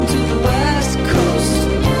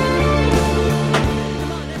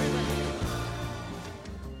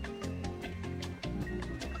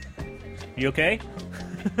You okay?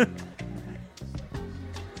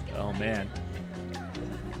 Oh, man.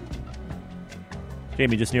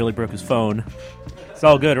 Jamie just nearly broke his phone. It's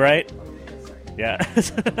all good, right? Yeah.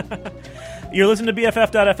 You're listening to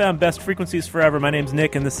BFF.FM, best frequencies forever. My name's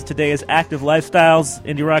Nick, and this is today's Active Lifestyles,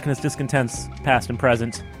 indie rock and its discontents, past and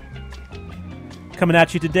present. Coming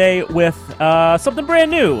at you today with something brand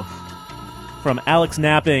new from Alex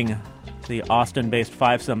Napping, the Austin-based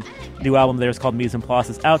fivesome. New album there is called Mise en Place.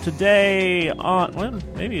 It's out today on... Well,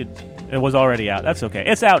 maybe it was already out. That's okay.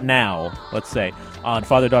 It's out now, let's say, on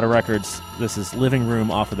Father Daughter Records. This is Living Room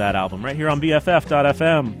off of that album, right here on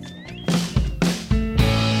BFF.FM.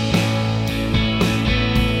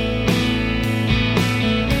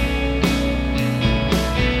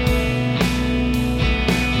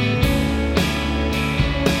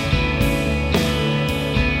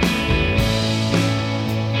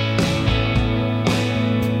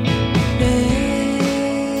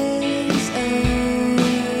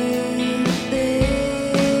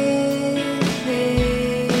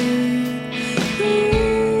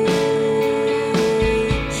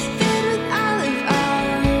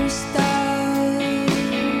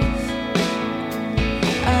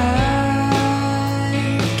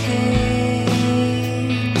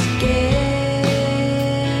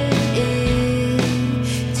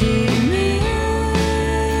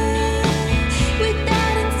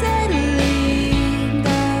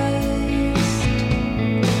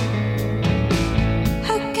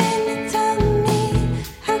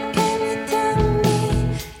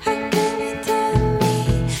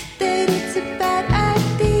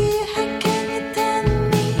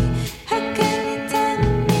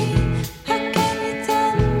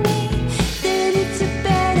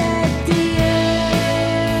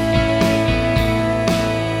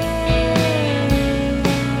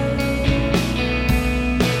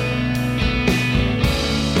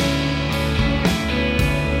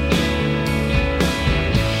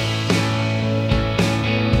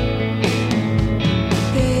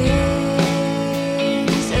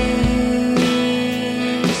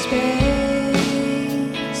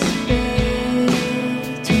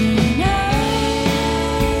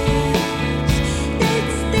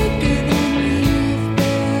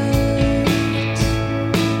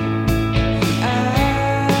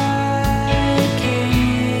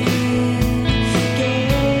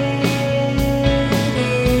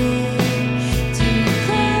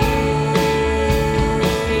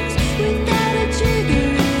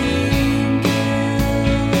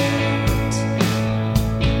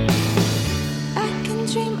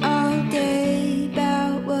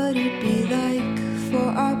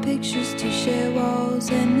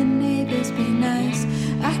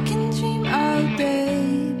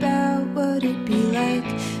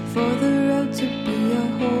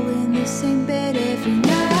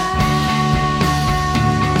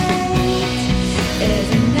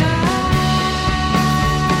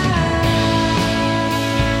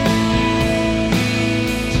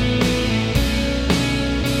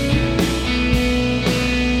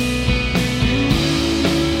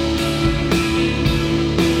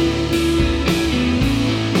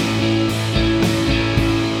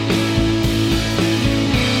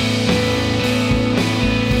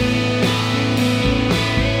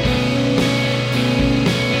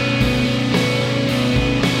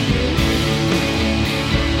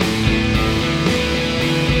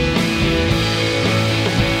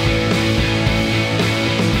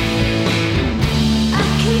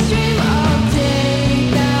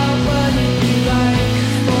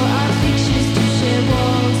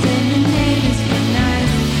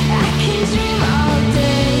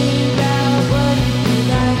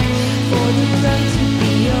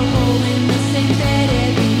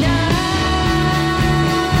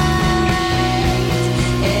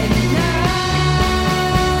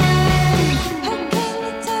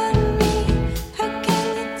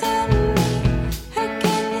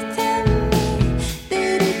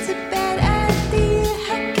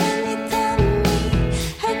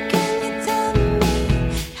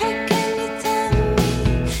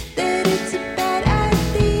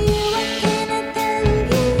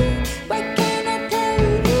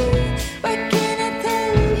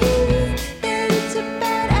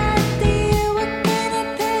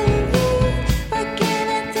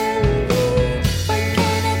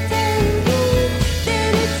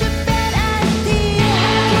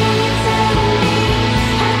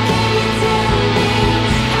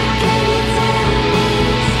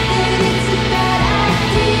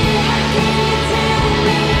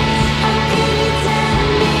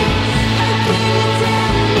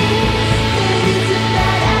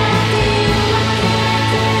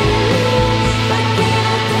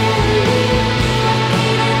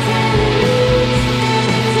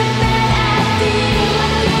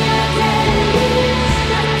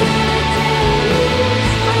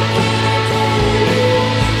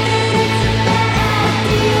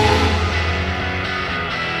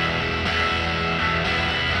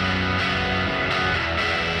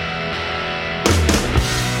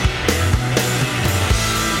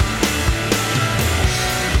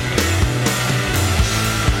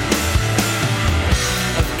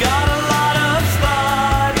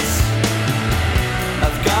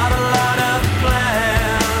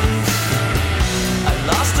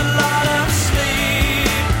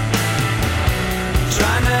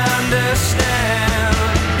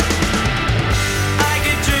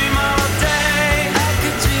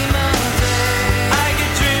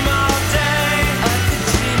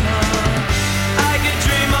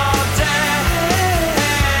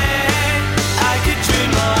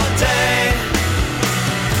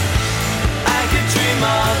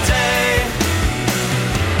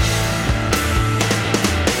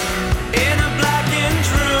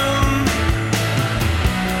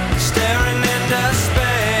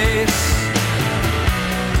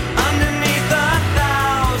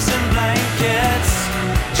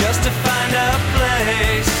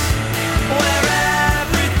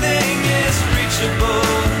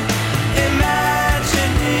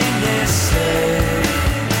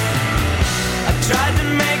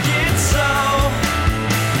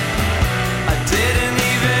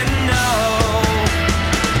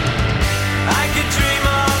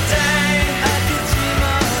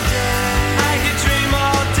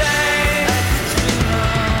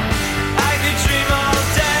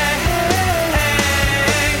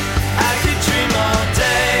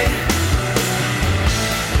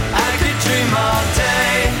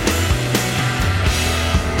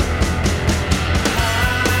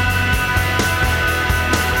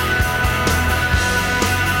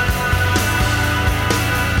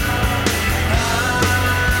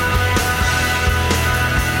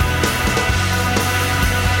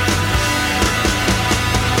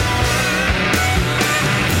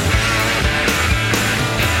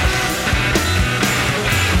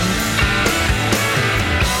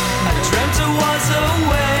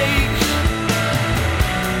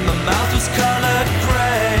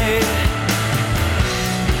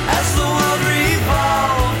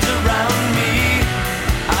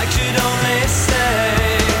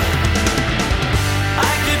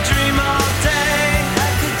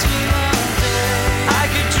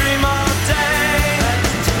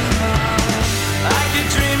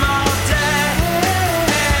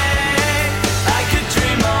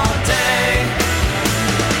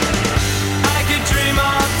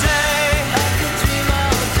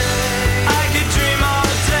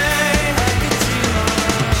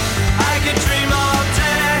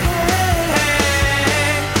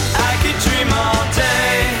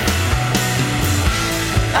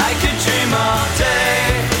 could dream all day.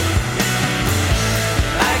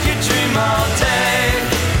 I could dream all day.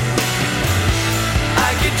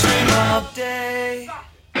 I could dream all day.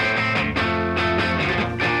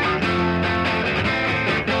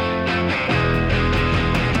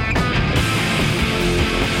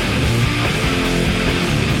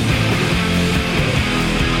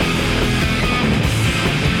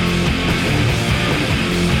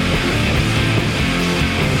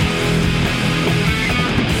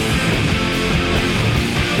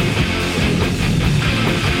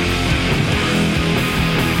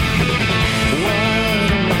 What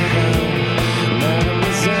am I?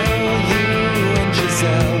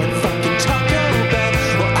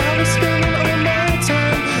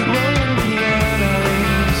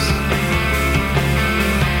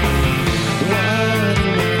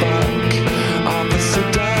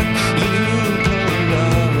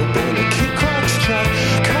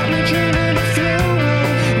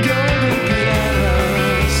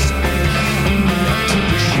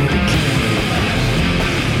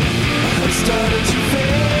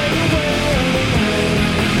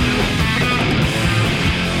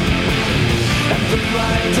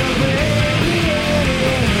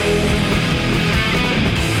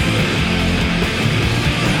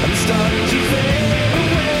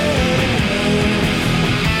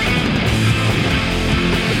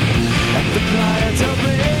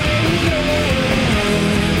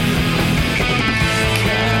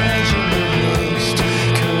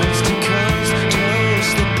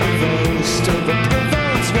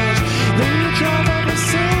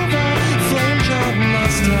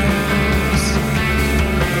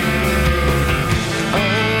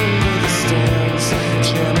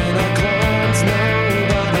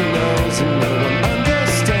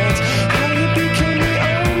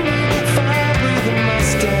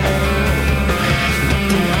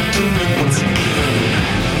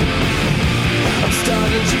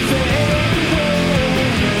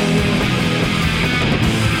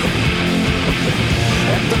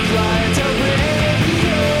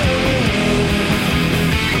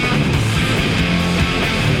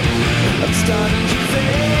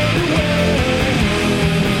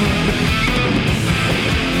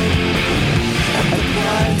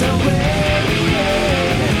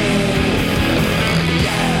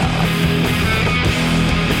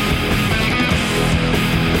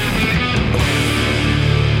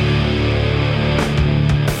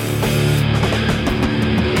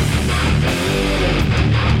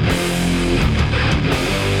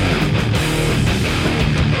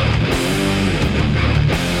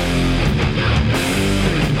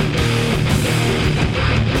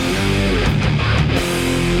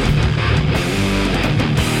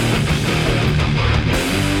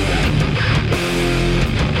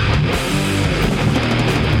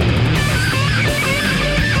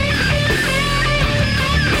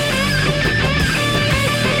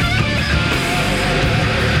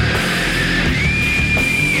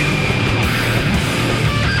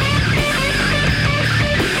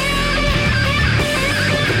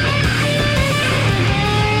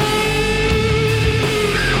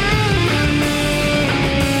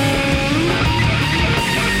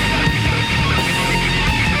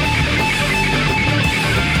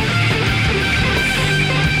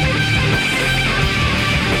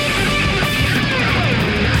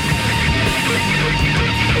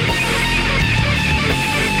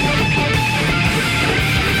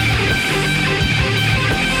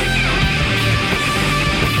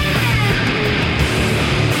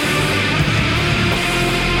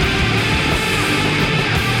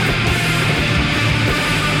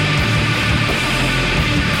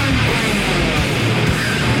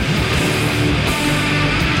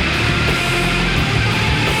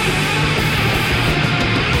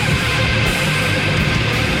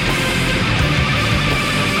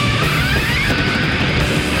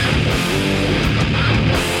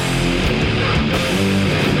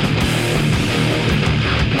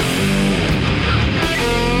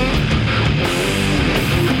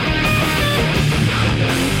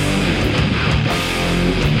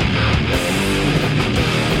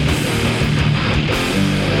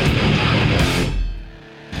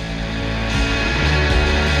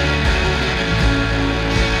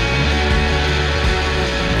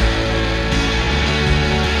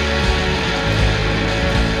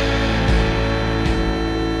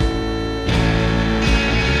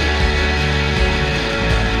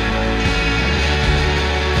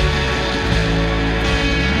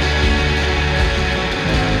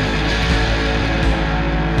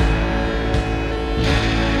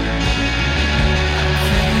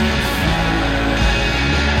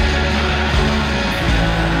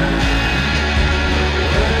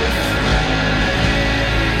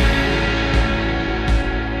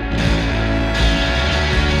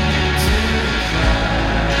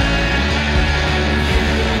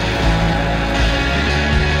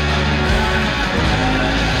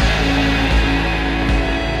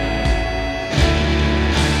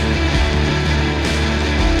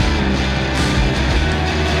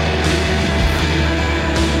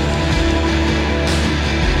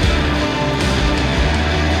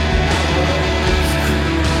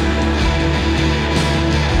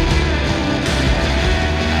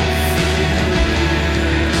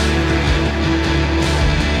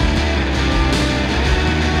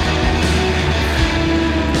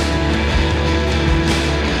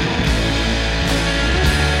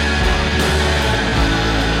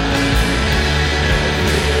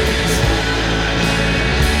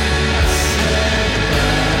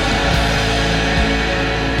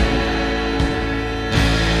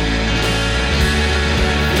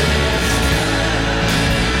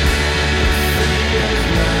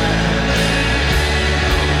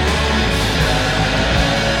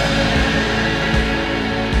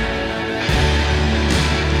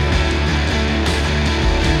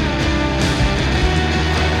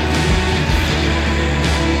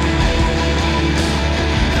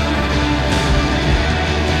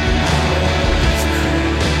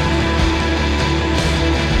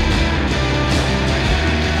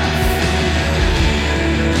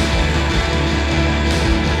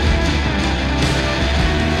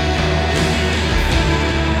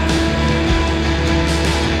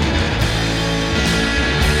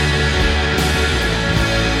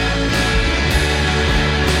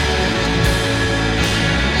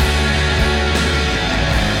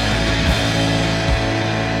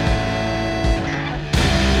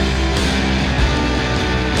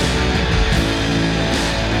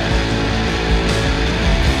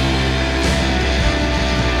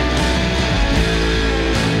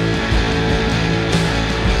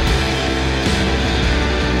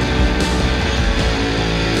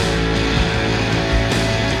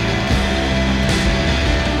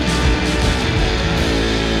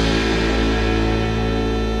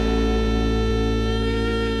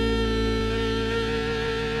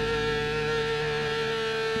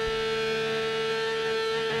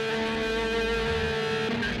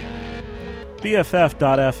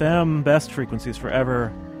 BFF.FM, best frequencies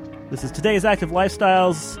forever. This is today's Active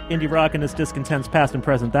Lifestyles, indie rock and its discontents past and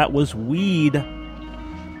present. That was Weed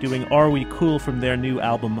doing Are We Cool from their new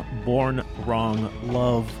album, Born Wrong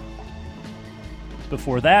Love.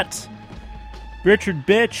 Before that, Richard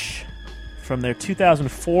Bitch from their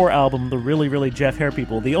 2004 album, The Really, Really Jeff Hair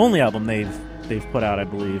People, the only album they've put out, I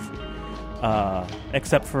believe,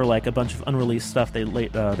 except for like a bunch of unreleased stuff they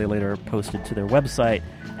later posted to their website.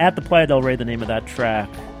 At the Playa del Rey, the name of that track.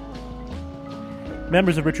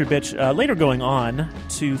 Members of Richard Bitch later going on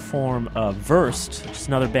to form Versed, just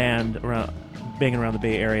another band banging around the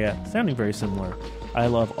Bay Area, sounding very similar. I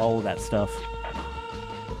love all of that stuff.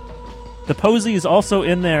 The Posy is also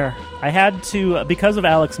in there. I had to, because of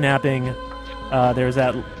Alex napping, there's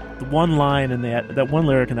that one line in that one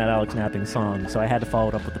lyric in that Alex napping song, so I had to follow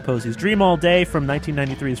it up with the Posies. Dream All Day from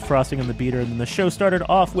 1993's Frosting on the Beater, and then the show started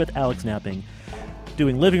off with Alex napping,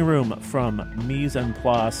 doing Living Room from Mise en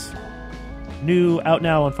Place. New, out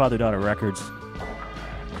now on Father-Daughter Records.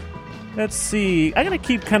 Let's see. I'm going to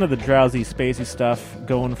keep kind of the drowsy, spacey stuff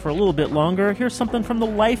going for a little bit longer. Here's something from the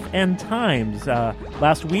Life and Times.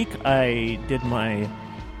 Last week, I did my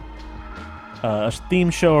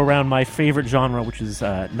theme show around my favorite genre, which is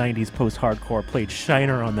 90s post-hardcore. Played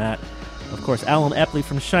Shiner on that. Of course, Alan Epley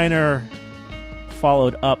from Shiner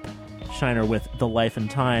followed up Shiner with The Life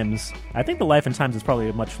and Times. I think The Life and Times is probably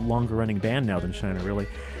a much longer-running band now than Shiner, really.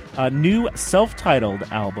 A new self-titled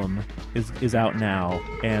album is out now,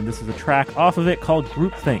 and this is a track off of it called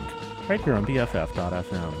Groupthink, right here on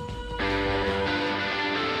BFF.FM.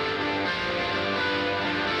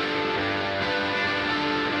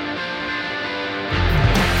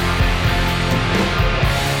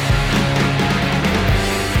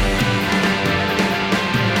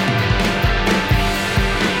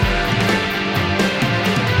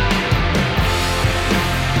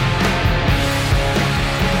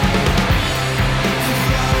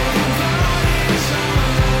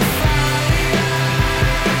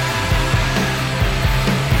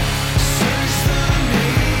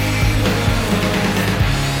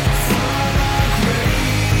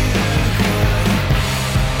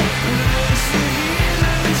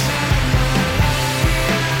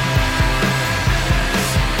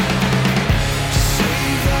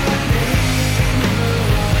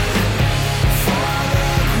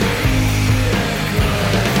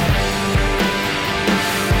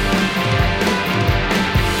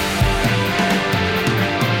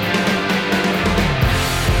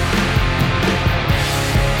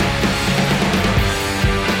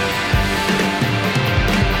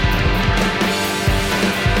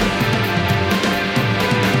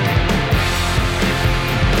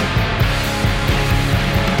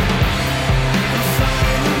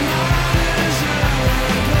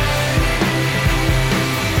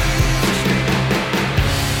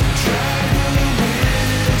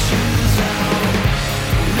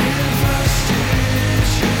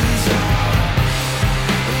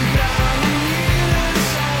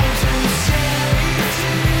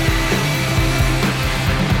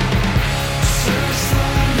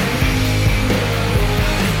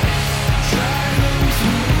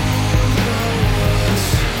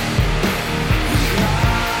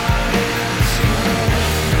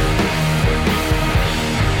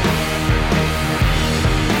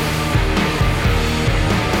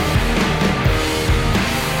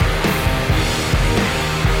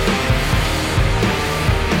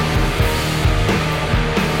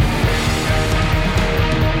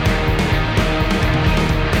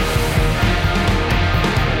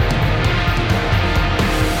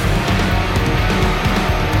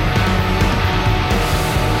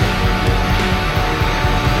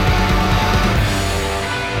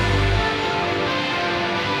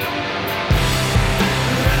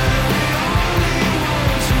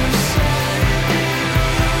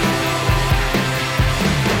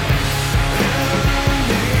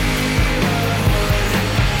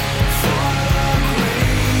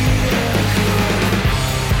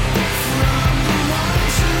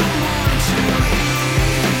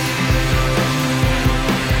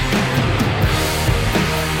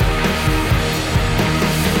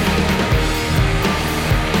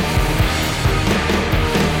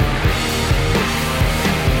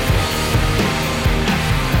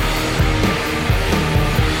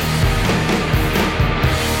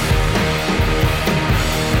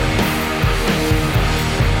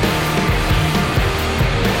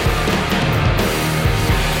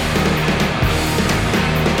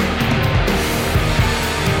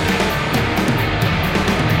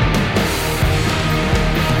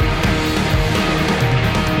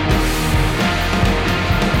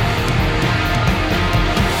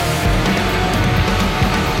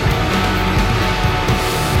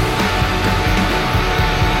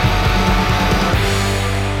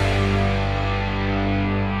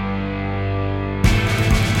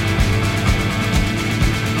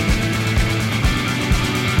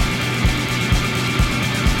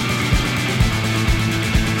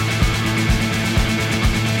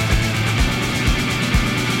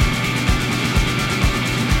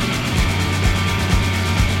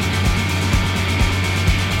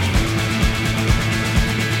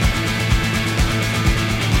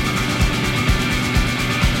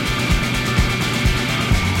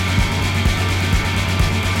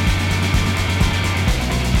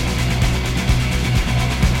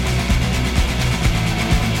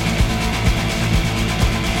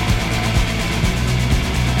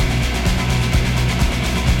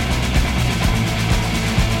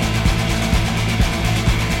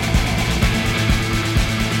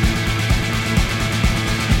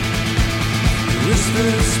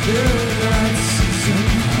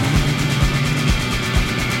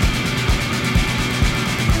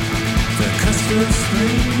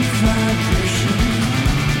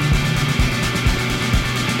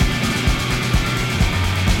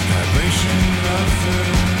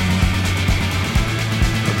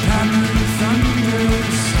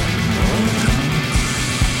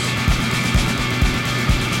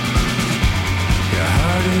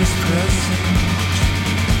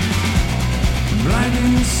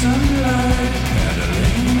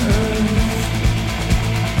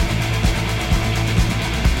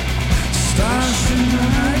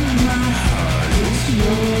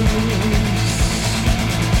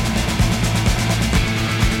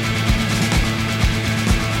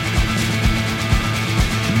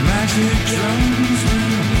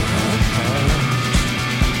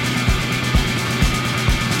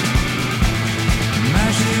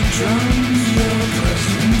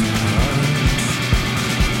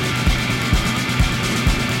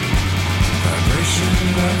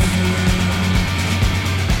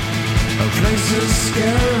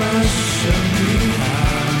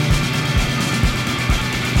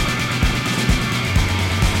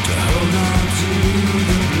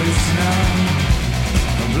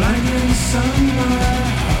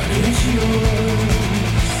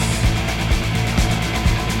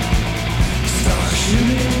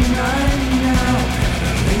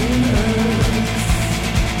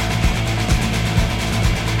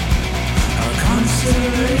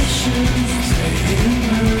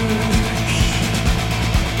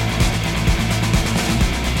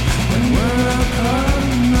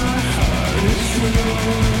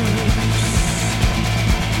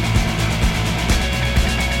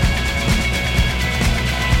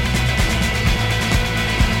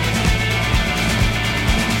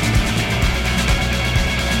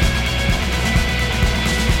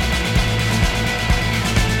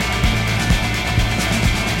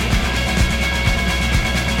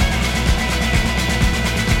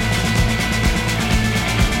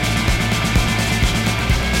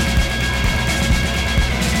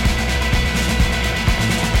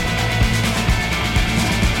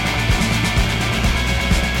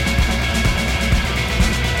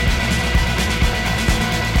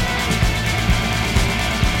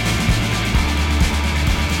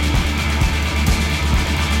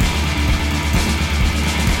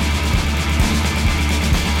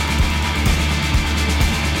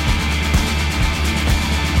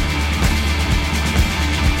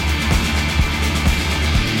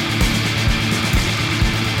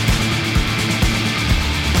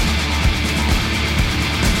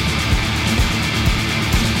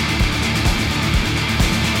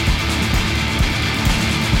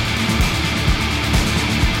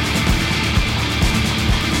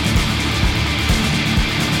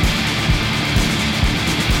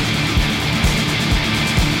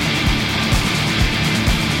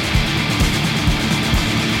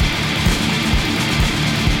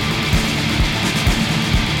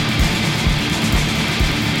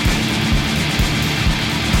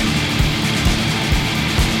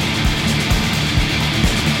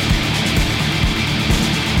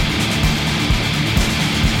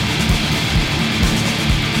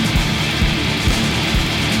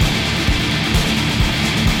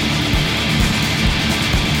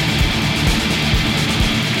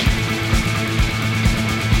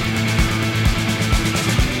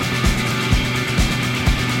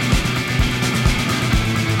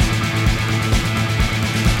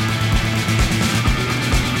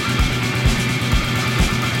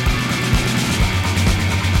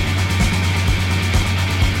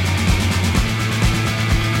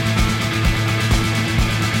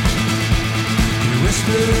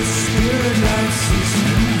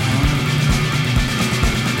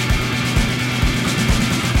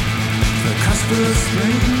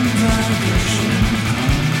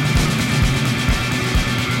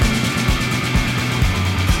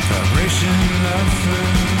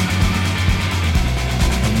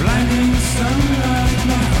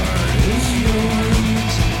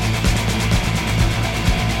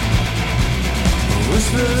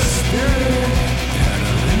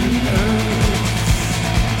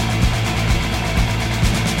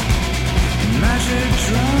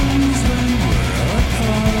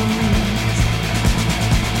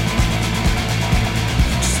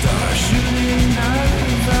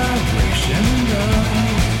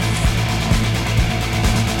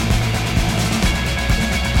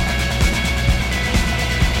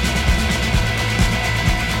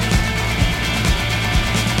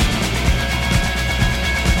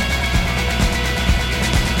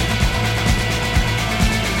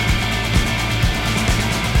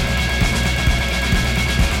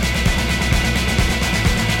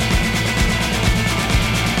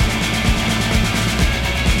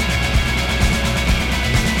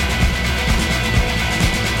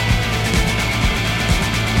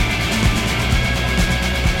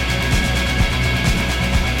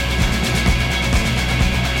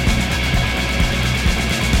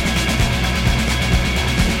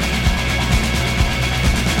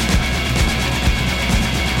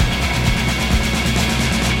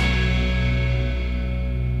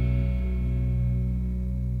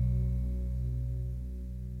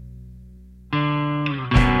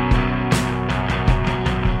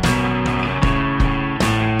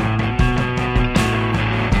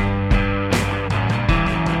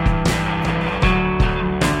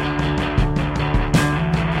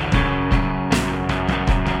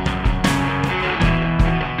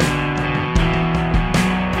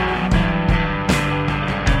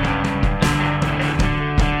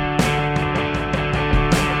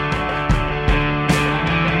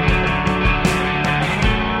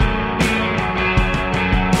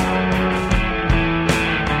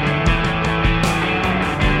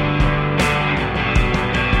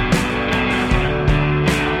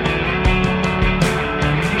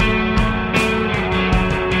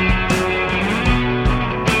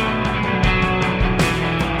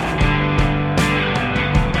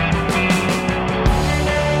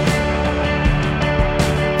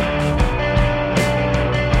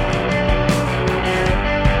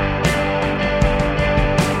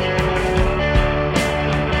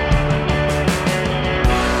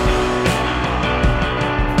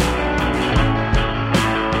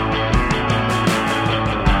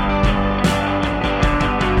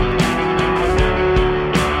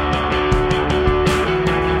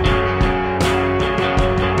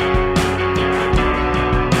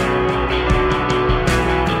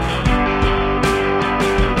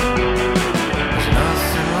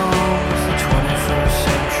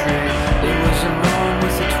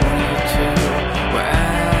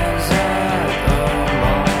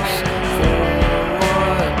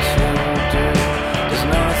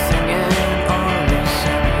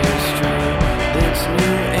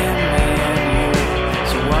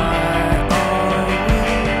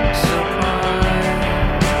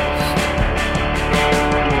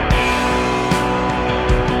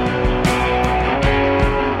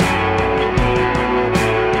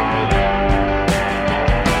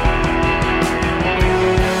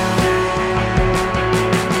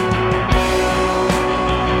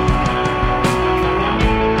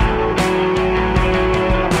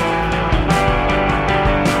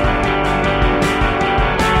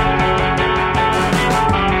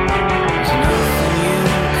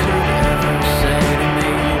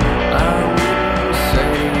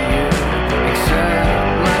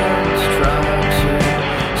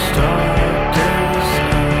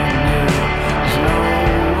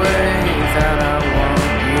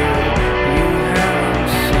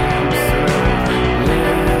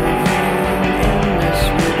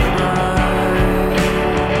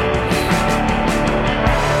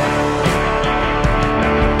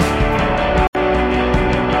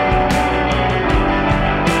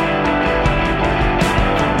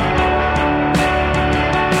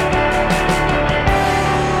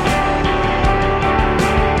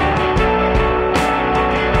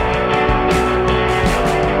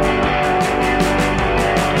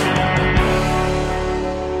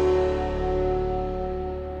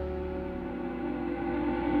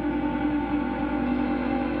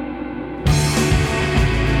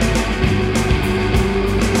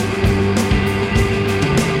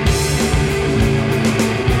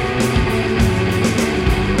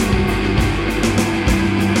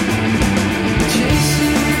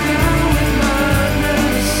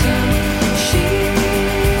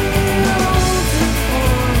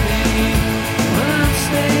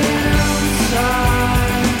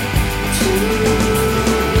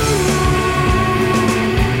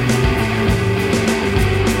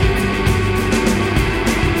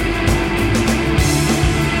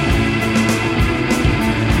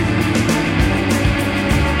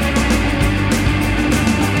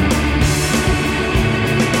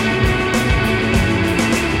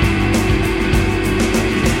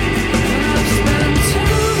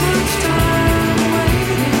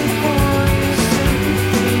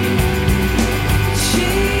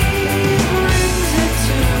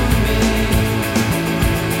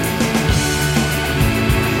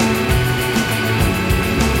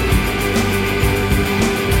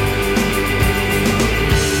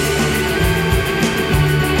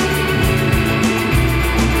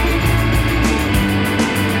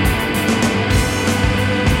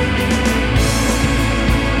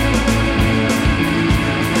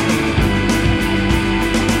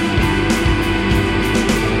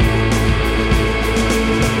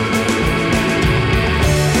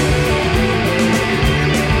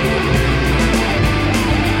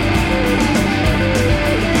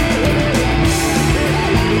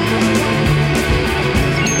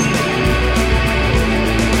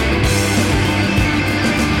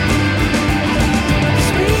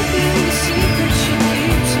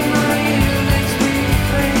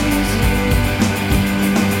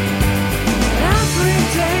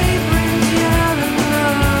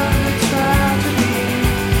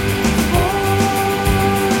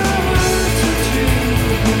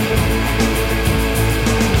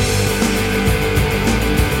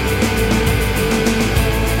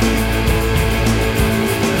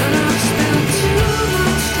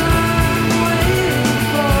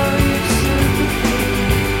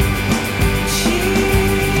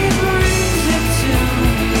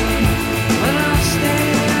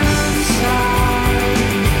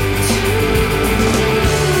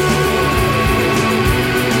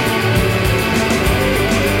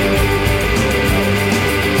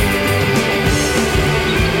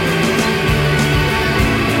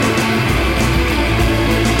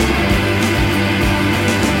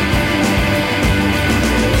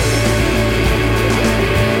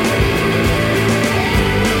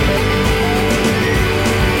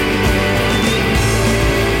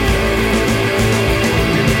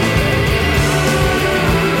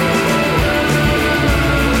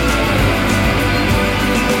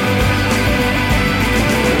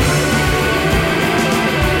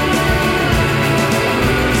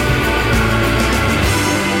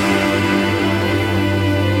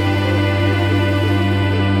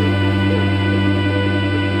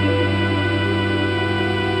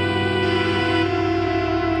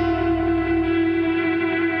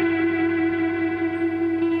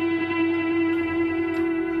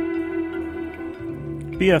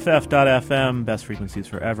 BFF.FM, best frequencies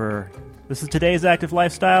forever. This is today's Active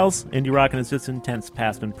Lifestyles, indie rock in its intense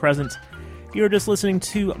past and present. You're just listening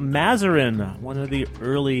to Mazarin, one of the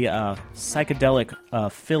early psychedelic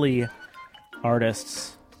Philly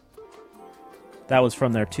artists. That was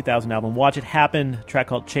from their 2000 album Watch It Happen, a track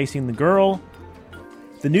called Chasing the Girl.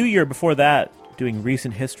 The new year before that, doing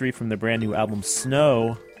recent history from their brand new album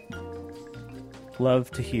Snow.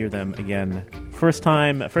 Love to hear them again. First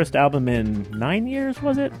album in 9 years,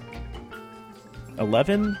 was it?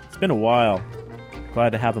 11? It's been a while.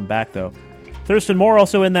 Glad to have them back, though. Thurston Moore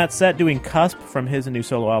also in that set doing Cusp from his new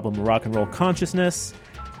solo album Rock and Roll Consciousness.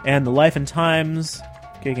 And The Life and Times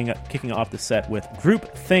kicking off the set with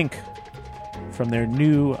Group Think from their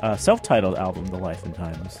new self-titled album, The Life and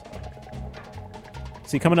Times.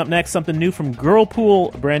 See, coming up next, something new from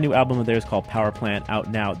Girlpool, a brand new album of theirs called Power Plant,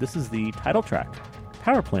 out now. This is the title track,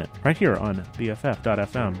 Power Plant, right here on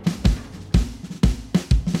BFF.FM.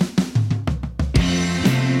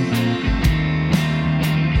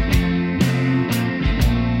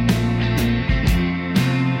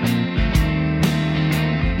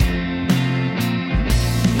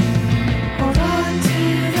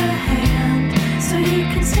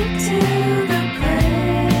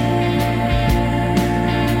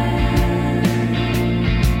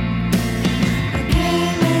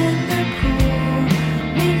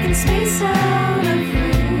 Space out of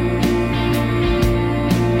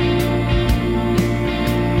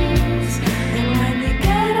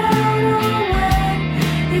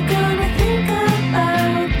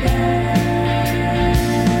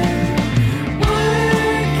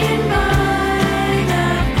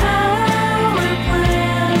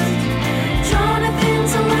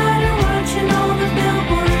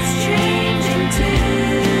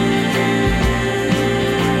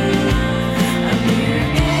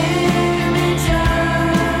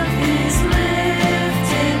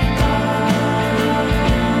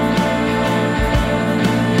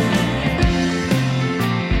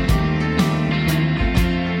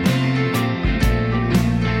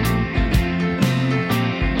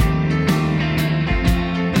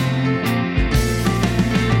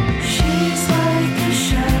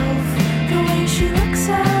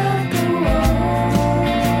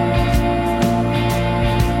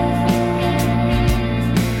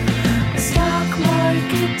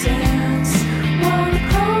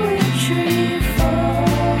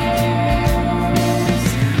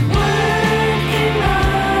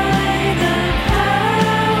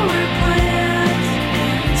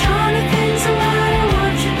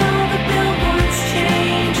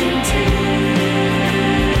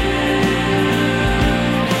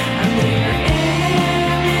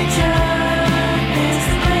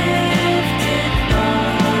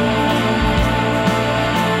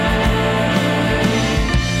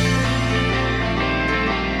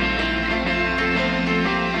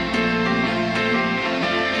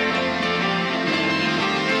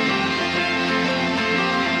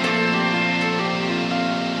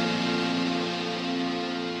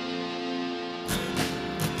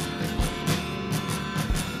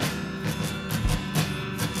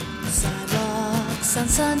on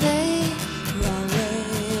Sunday, wrong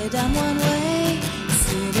way down one way,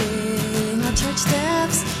 sitting on church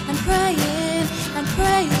steps and praying,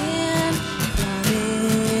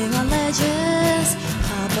 climbing on ledges,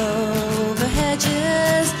 hop over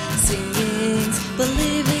hedges, singing,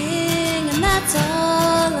 believing, and that's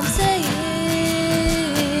all I'm saying.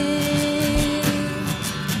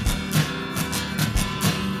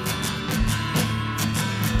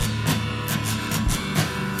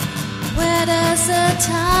 Where does the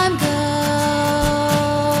time go?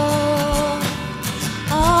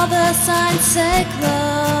 All the signs say closed.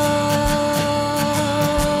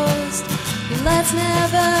 Let's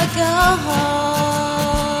never go home.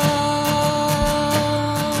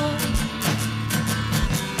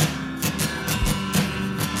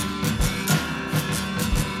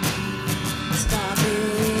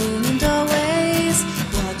 Stopping in doorways,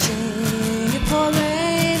 watching it pour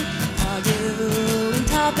rain, arguing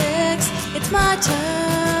topics. It's my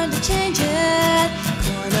turn to change it.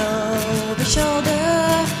 Coin over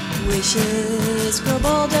shoulder, wishes grow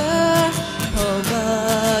bolder. Hope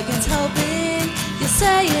against hoping. You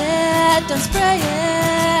say it, don't spray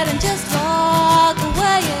it, and just walk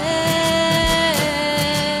away.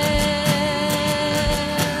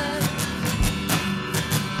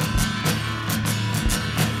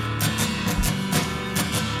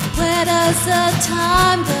 Where does the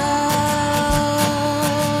time go?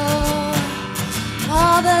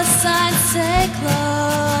 All the signs say close.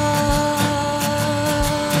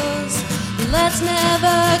 Let's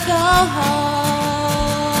never go home.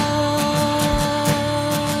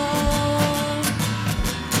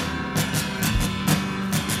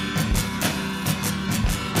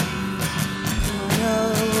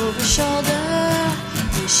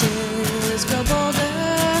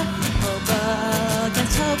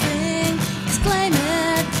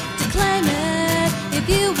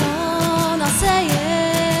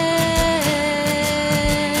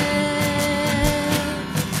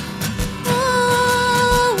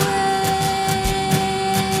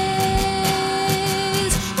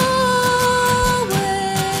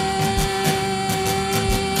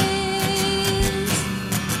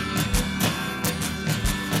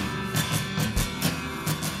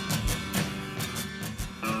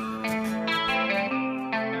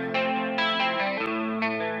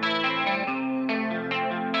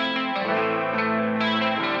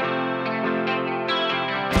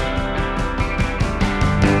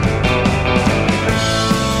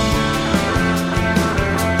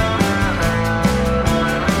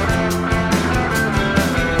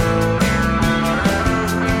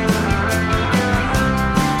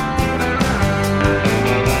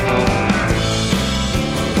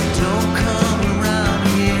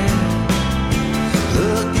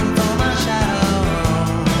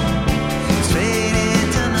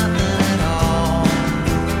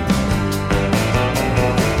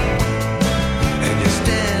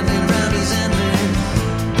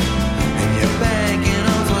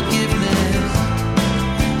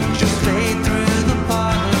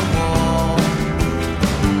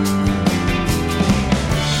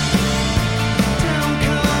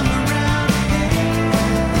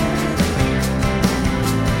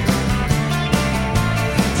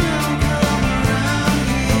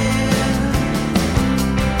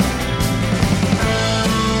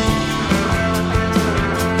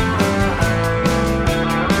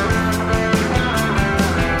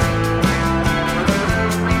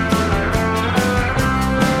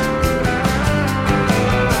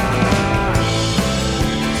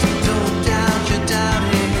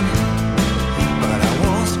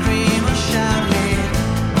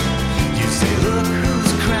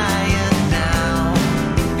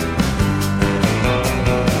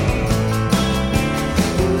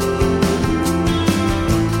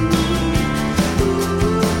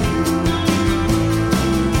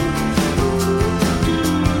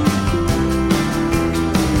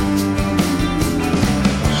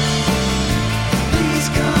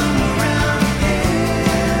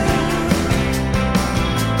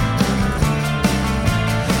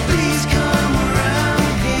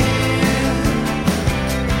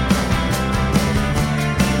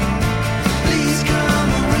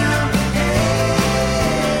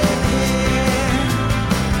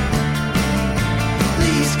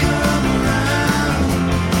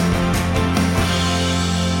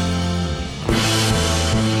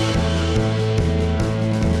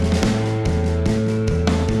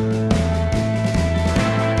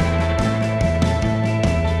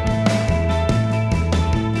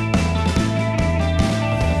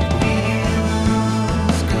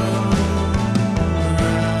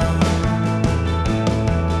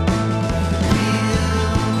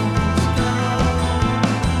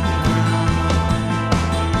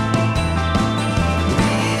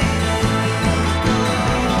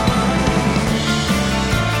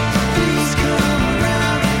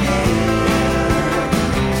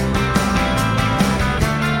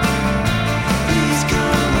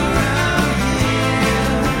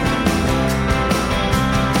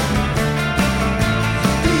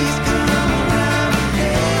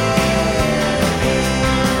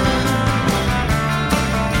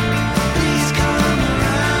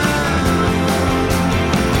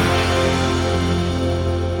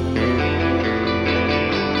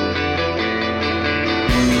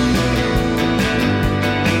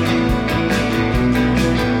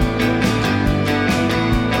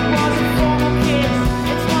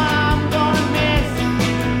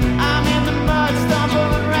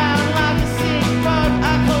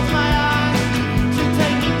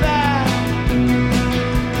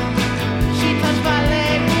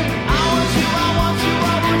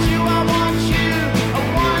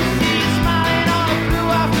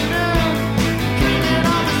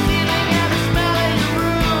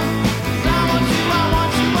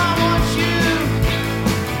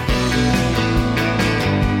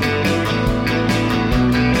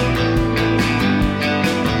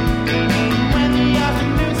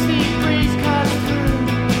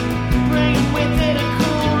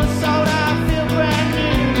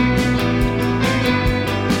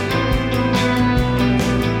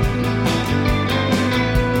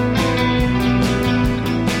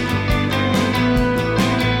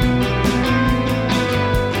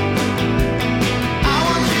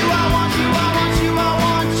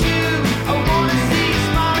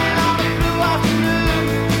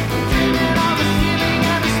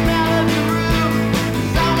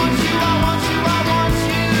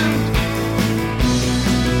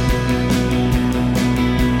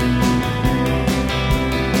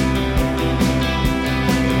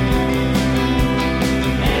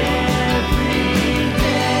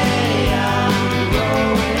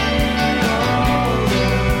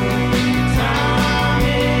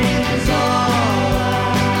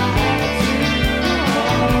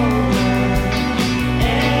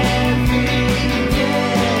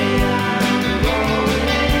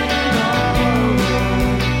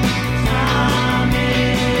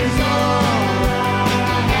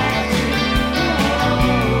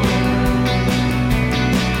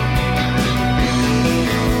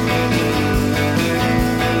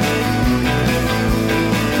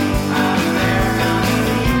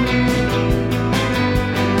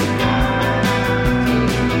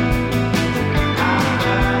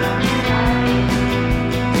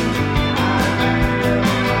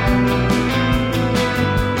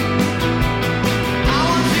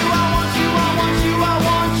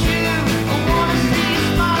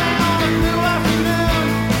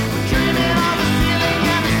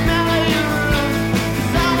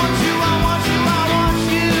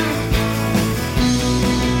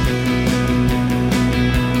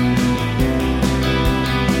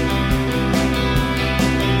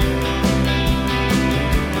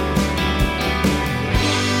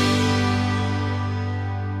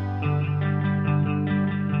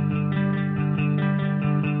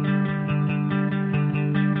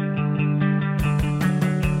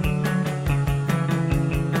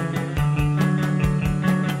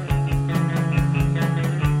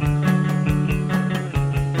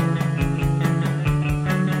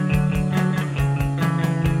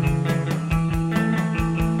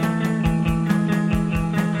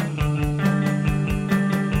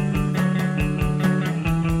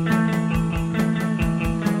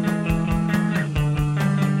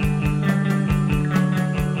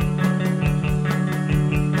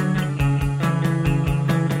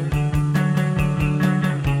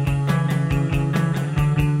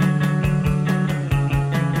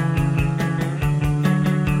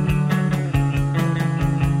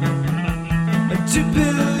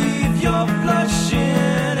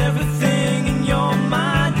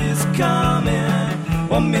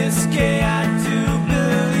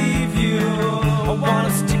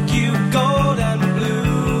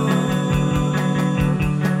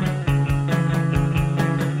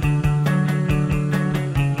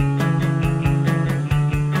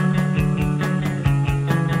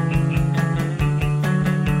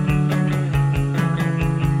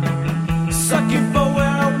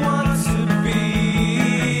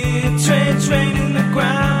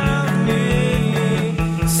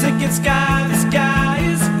 the sky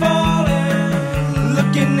is falling.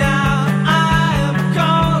 Looking out, I am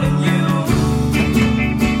calling you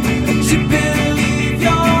to believe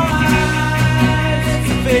your eyes,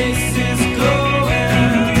 face is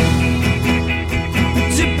glowing.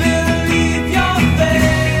 To believe your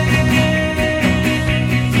face,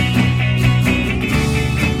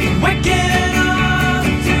 waking up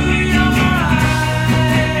to your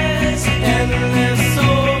eyes, endless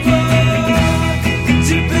over.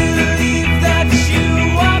 To believe that you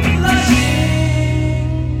are blushing.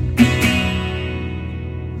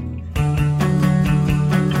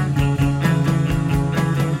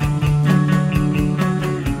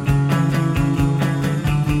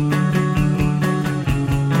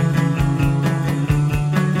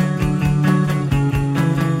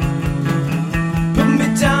 Put me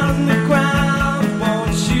down on the ground,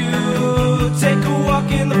 won't you? Take a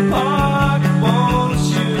walk in the park, won't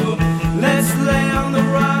you? Let's lay on the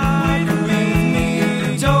rock with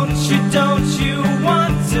me. Don't you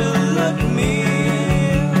want to look me?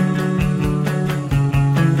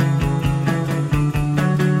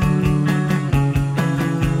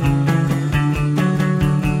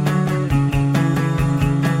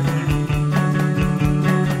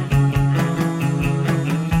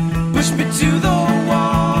 Push me to the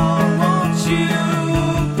wall, won't you?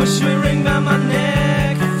 Push a ring round my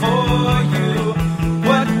neck for you.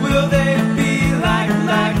 What will they be like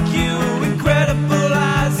you? Incredible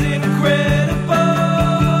eyes, incredible.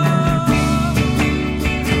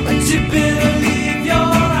 To believe your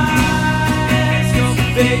eyes, your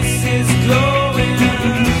face is glowing.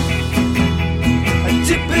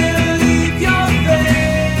 To believe your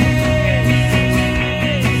face,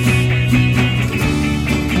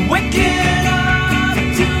 waking up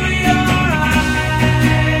to your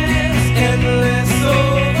eyes, endless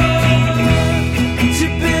over. To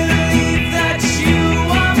believe that you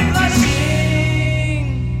are blushing.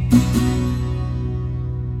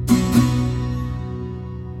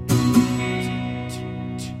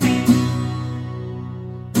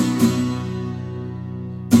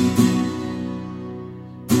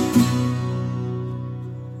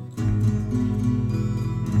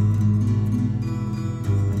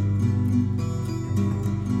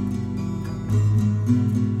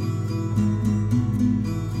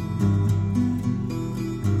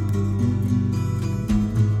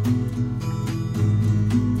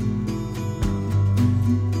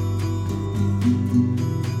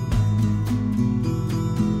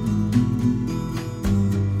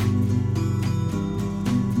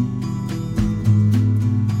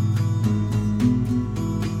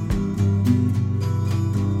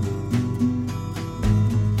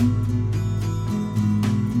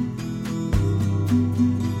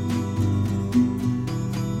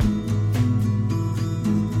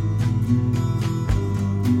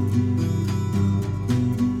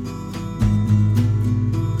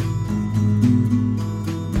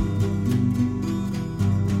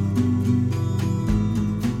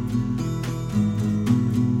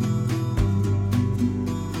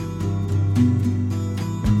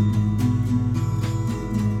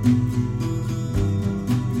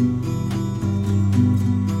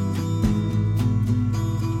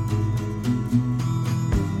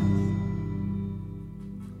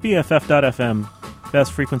 BFF.FM,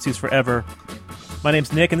 best frequencies forever. My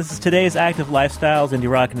name's Nick, and this is today's Active Lifestyles, Indie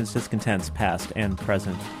Rock and its discontents, past and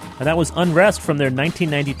present. And that was Unrest from their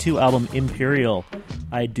 1992 album Imperial,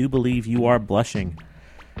 I Do Believe You Are Blushing.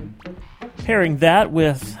 Pairing that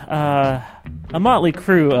with a motley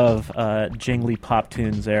crew of jingly pop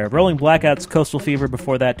tunes there. Rolling Blackouts, Coastal Fever,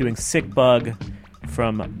 before that doing Sick Bug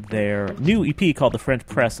from their new EP called The French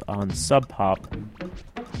Press on Sub Pop.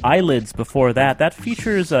 Eyelids before that. That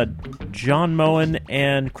features John Moen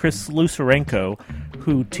and Chris Lusarenko,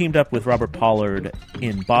 who teamed up with Robert Pollard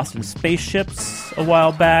in Boston Spaceships a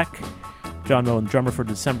while back. John Moen, drummer for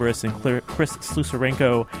Decemberists, and Chris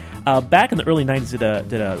Lusarenko, back in the early 90s,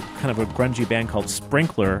 did a kind of a grungy band called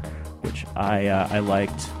Sprinkler, which I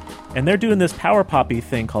liked. And they're doing this power poppy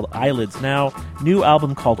thing called Eyelids now. New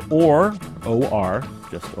album called Or, O-R,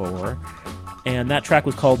 just Or. And that track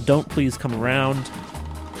was called Don't Please Come Around.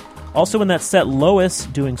 Also in that set, Lois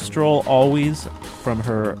doing Stroll Always from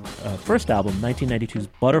her first album, 1992's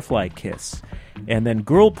Butterfly Kiss. And then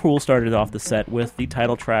Girlpool started off the set with the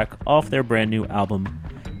title track off their brand new album,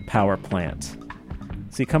 Power Plant.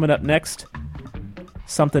 See, coming up next,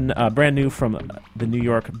 something brand new from the New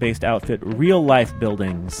York-based outfit Real Life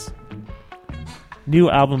Buildings.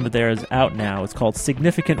 New album of theirs out now. It's called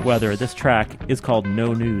Significant Weather. This track is called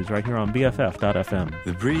No News, right here on BFF.FM.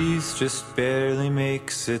 The breeze just barely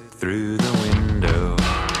makes it through the window.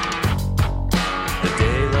 The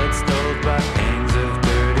daylight's by panes of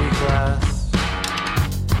dirty glass.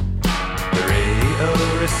 The radio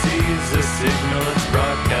receives a signal that's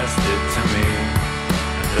broadcasted to me.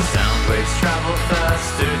 The sound waves travel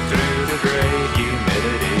faster through the gray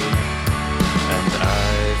humidity. And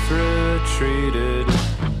I've retreated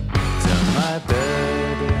to my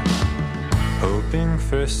bed, hoping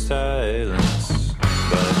for silence.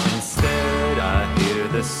 But instead I hear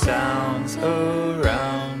the sounds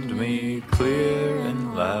around me clear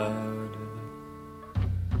and loud.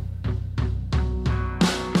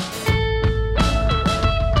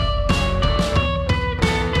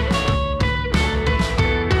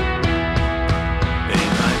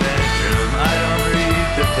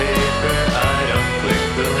 Paper, I don't click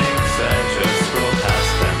the links, I just scroll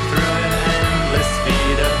past them through an endless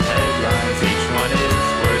feed of headlines. Each one is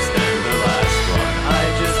worse than the last one. I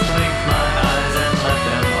just blink my eyes and let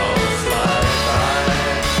them all slide by.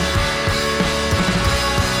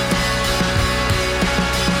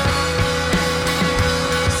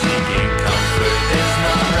 Seeking comfort is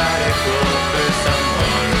not radical for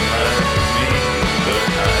someone like me, but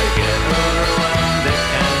I get overwhelmed, it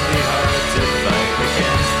can be hard to fight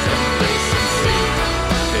against complacency.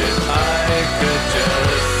 If I could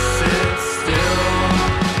just sit still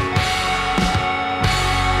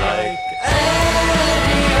like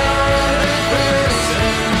any other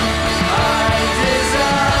person, I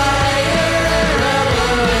desire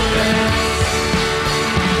relevance,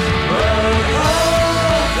 but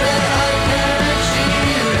hope that I can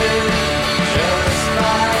achieve it just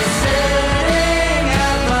by sitting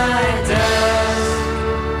at my desk.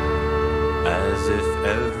 As if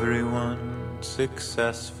everyone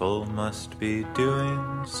successful must be doing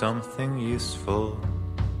something useful.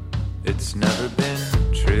 It's never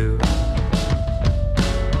been true.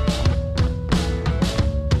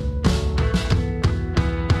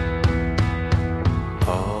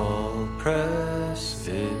 All press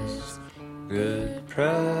is good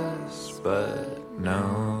press, but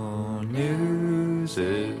no news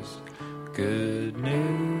is good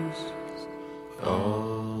news.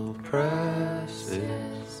 All press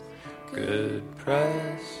is good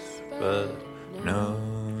press, but no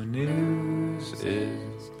news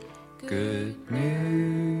is good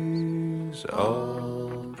news.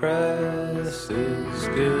 All press is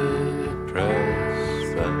good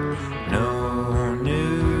press, but no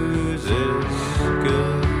news is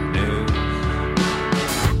good news.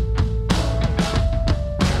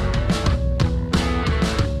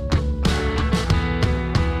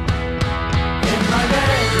 In my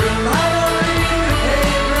bedroom, I don't read the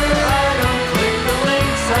paper, I don't click the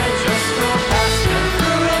links, I just go past them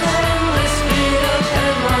through an endless feed of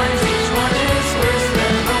headlines. Each one is worse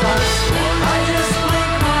than the last one. I just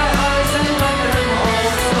blink my eyes and let them all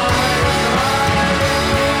slide by.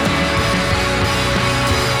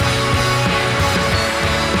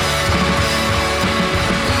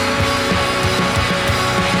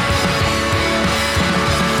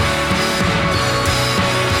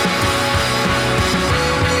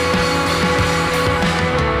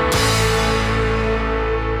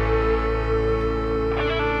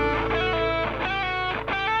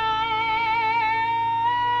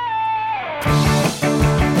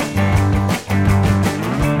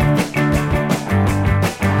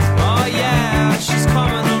 Oh yeah, she's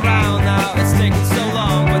coming around now. It's taking so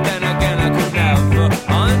long, but then again I could never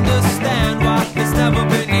understand why it's never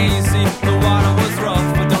been easy. The water was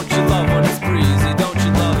rough, but don't you love when it's breezy? Don't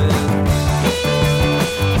you love it?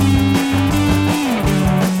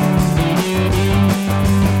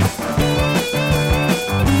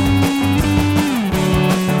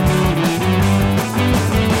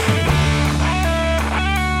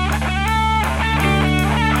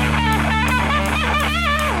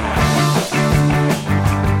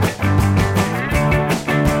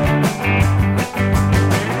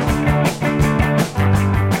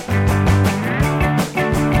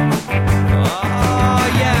 Oh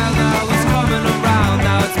yeah, now he's coming around,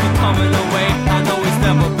 now it's becoming a way. I know he's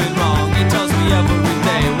never been wrong, he tells me every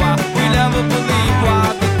day why we never believe why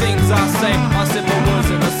the things I say are simple words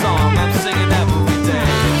in a song I'm singing every day.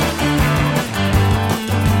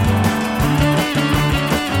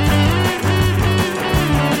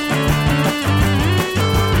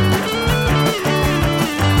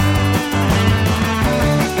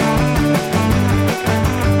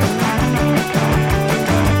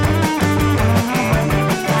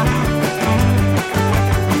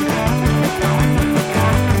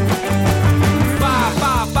 Five,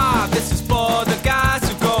 five, five, this is for the guys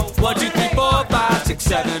who go 1, 2, 3, 4, 5, 6,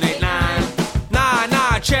 7, 8, 9.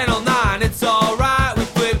 9, channel 9, it's alright. We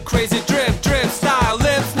flip crazy drip, drip style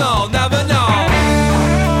lips, no, never know.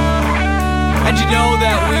 And you know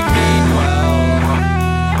that we mean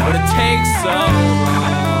but it takes so long.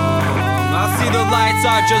 I see the lights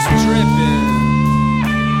are just dripping.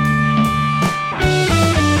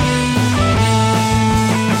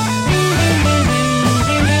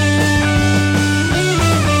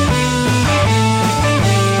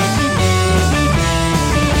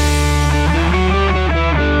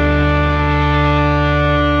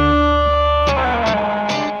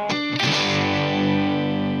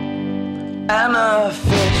 I'm a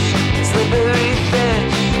fish, slippery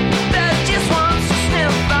fish, that just wants to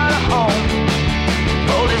sniff out of home.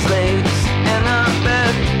 Fold his legs in a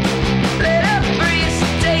bed, let a breeze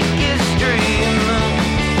take his dream.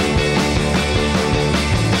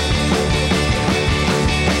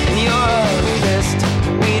 And you're a fist,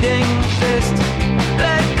 beating fist,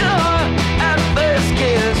 let go at first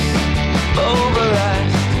kiss.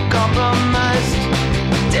 Pulverized, compromised,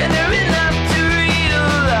 tender enough to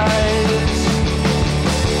realize.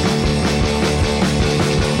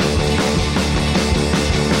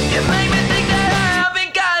 You make me think that I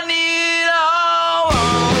haven't gotten it all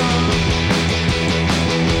wrong.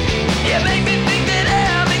 You make me think that I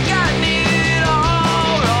haven't gotten it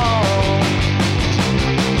all wrong.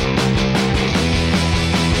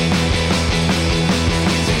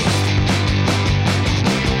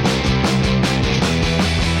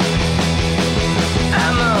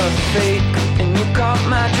 I'm a fake, and you caught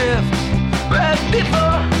my drift right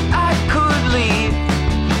before I could leave.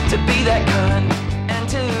 To be that kind and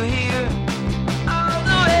to hear all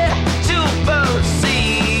the way to both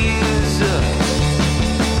seas.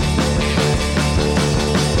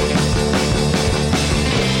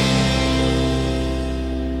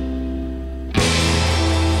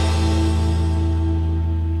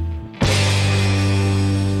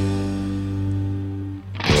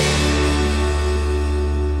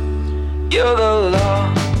 You're the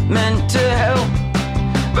law meant to help.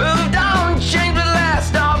 Prove don't change the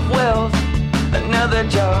last of wealth. Another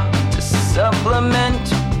job to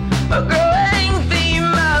supplement a growing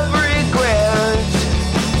theme of regret.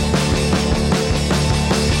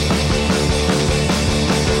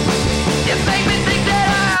 You make me think that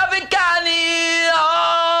I haven't gotten it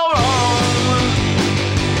all wrong.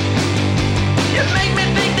 You make me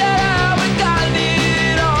think that I haven't gotten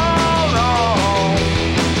it all wrong.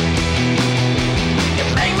 You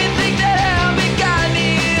make me think that I haven't gotten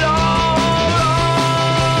it all wrong.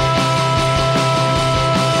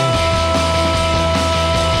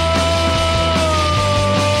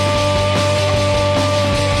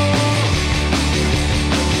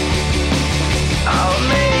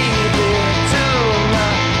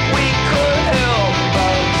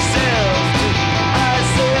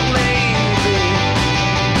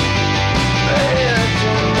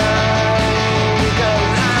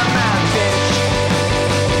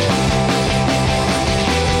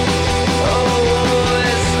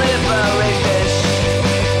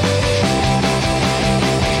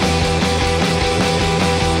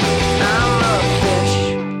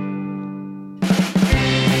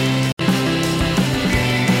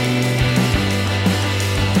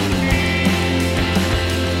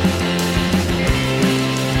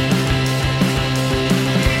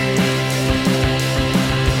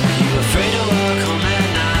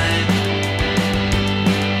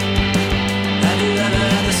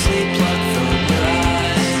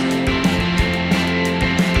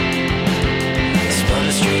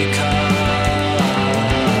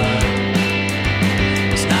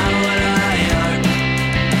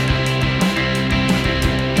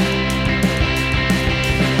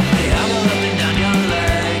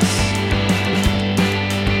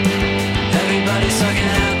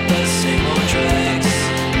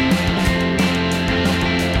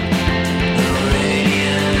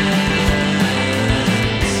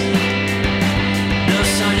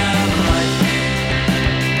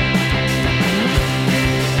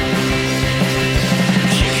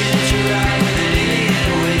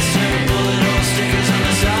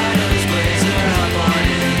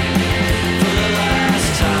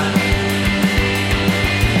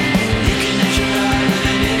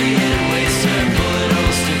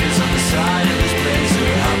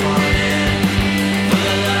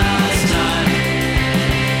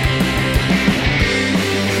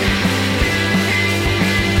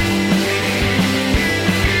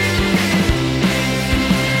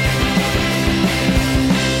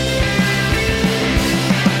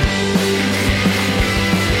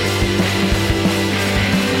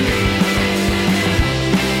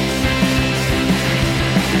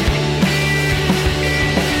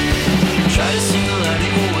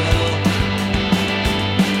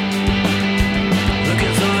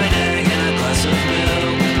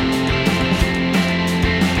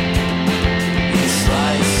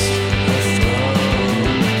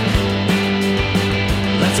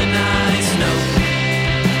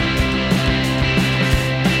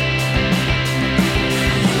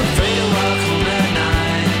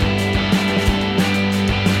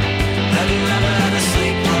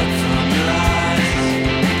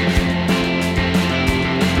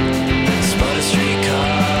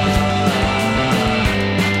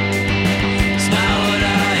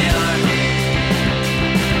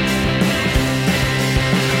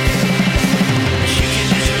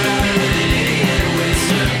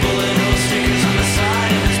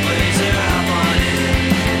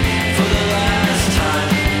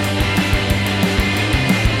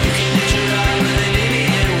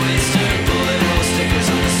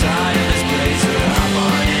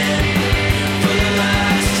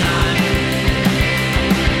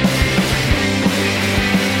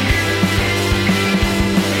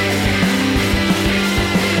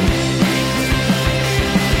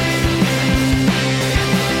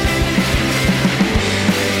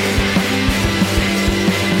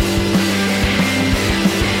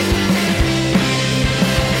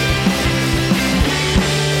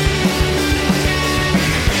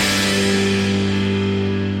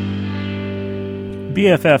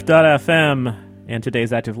 BFF.FM and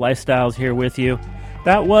today's Active Lifestyles here with you.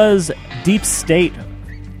 That was Deep State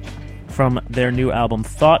from their new album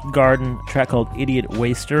Thought Garden, a track called Idiot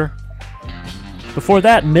Waster. Before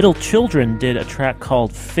that, Middle Children did a track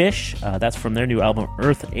called Fish. That's from their new album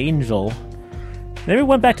Earth Angel. Then we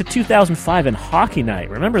went back to 2005 and Hockey Night.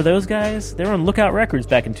 Remember those guys? They were on Lookout Records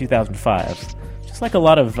back in 2005. Just like a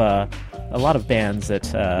lot of bands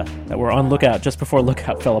that were on Lookout just before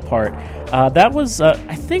Lookout fell apart. That was,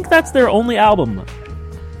 I think that's their only album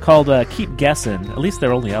called Keep Guessin'. At least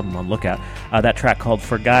their only album on Lookout. That track called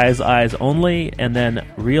For Guys' Eyes Only, and then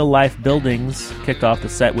Real Life Buildings kicked off the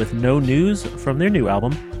set with No News from their new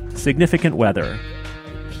album, Significant Weather.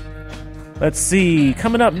 Let's see,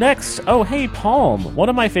 coming up next, oh hey, Palm, one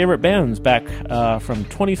of my favorite bands back from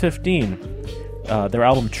 2015. Their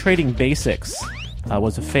album Trading Basics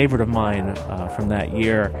was a favorite of mine from that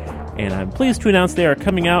year, and I'm pleased to announce they are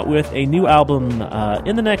coming out with a new album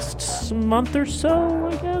in the next month or so,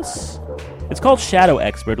 I guess. It's called Shadow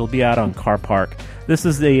Expert. It'll be out on Car Park. This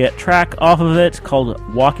is the track off of it called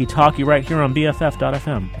Walkie Talkie right here on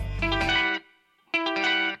BFF.FM.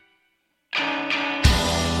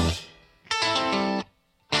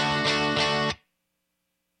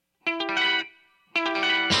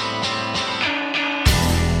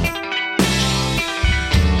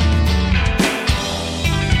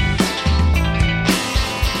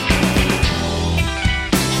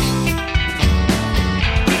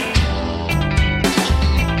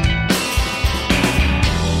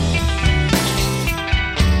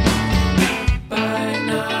 By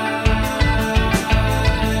night.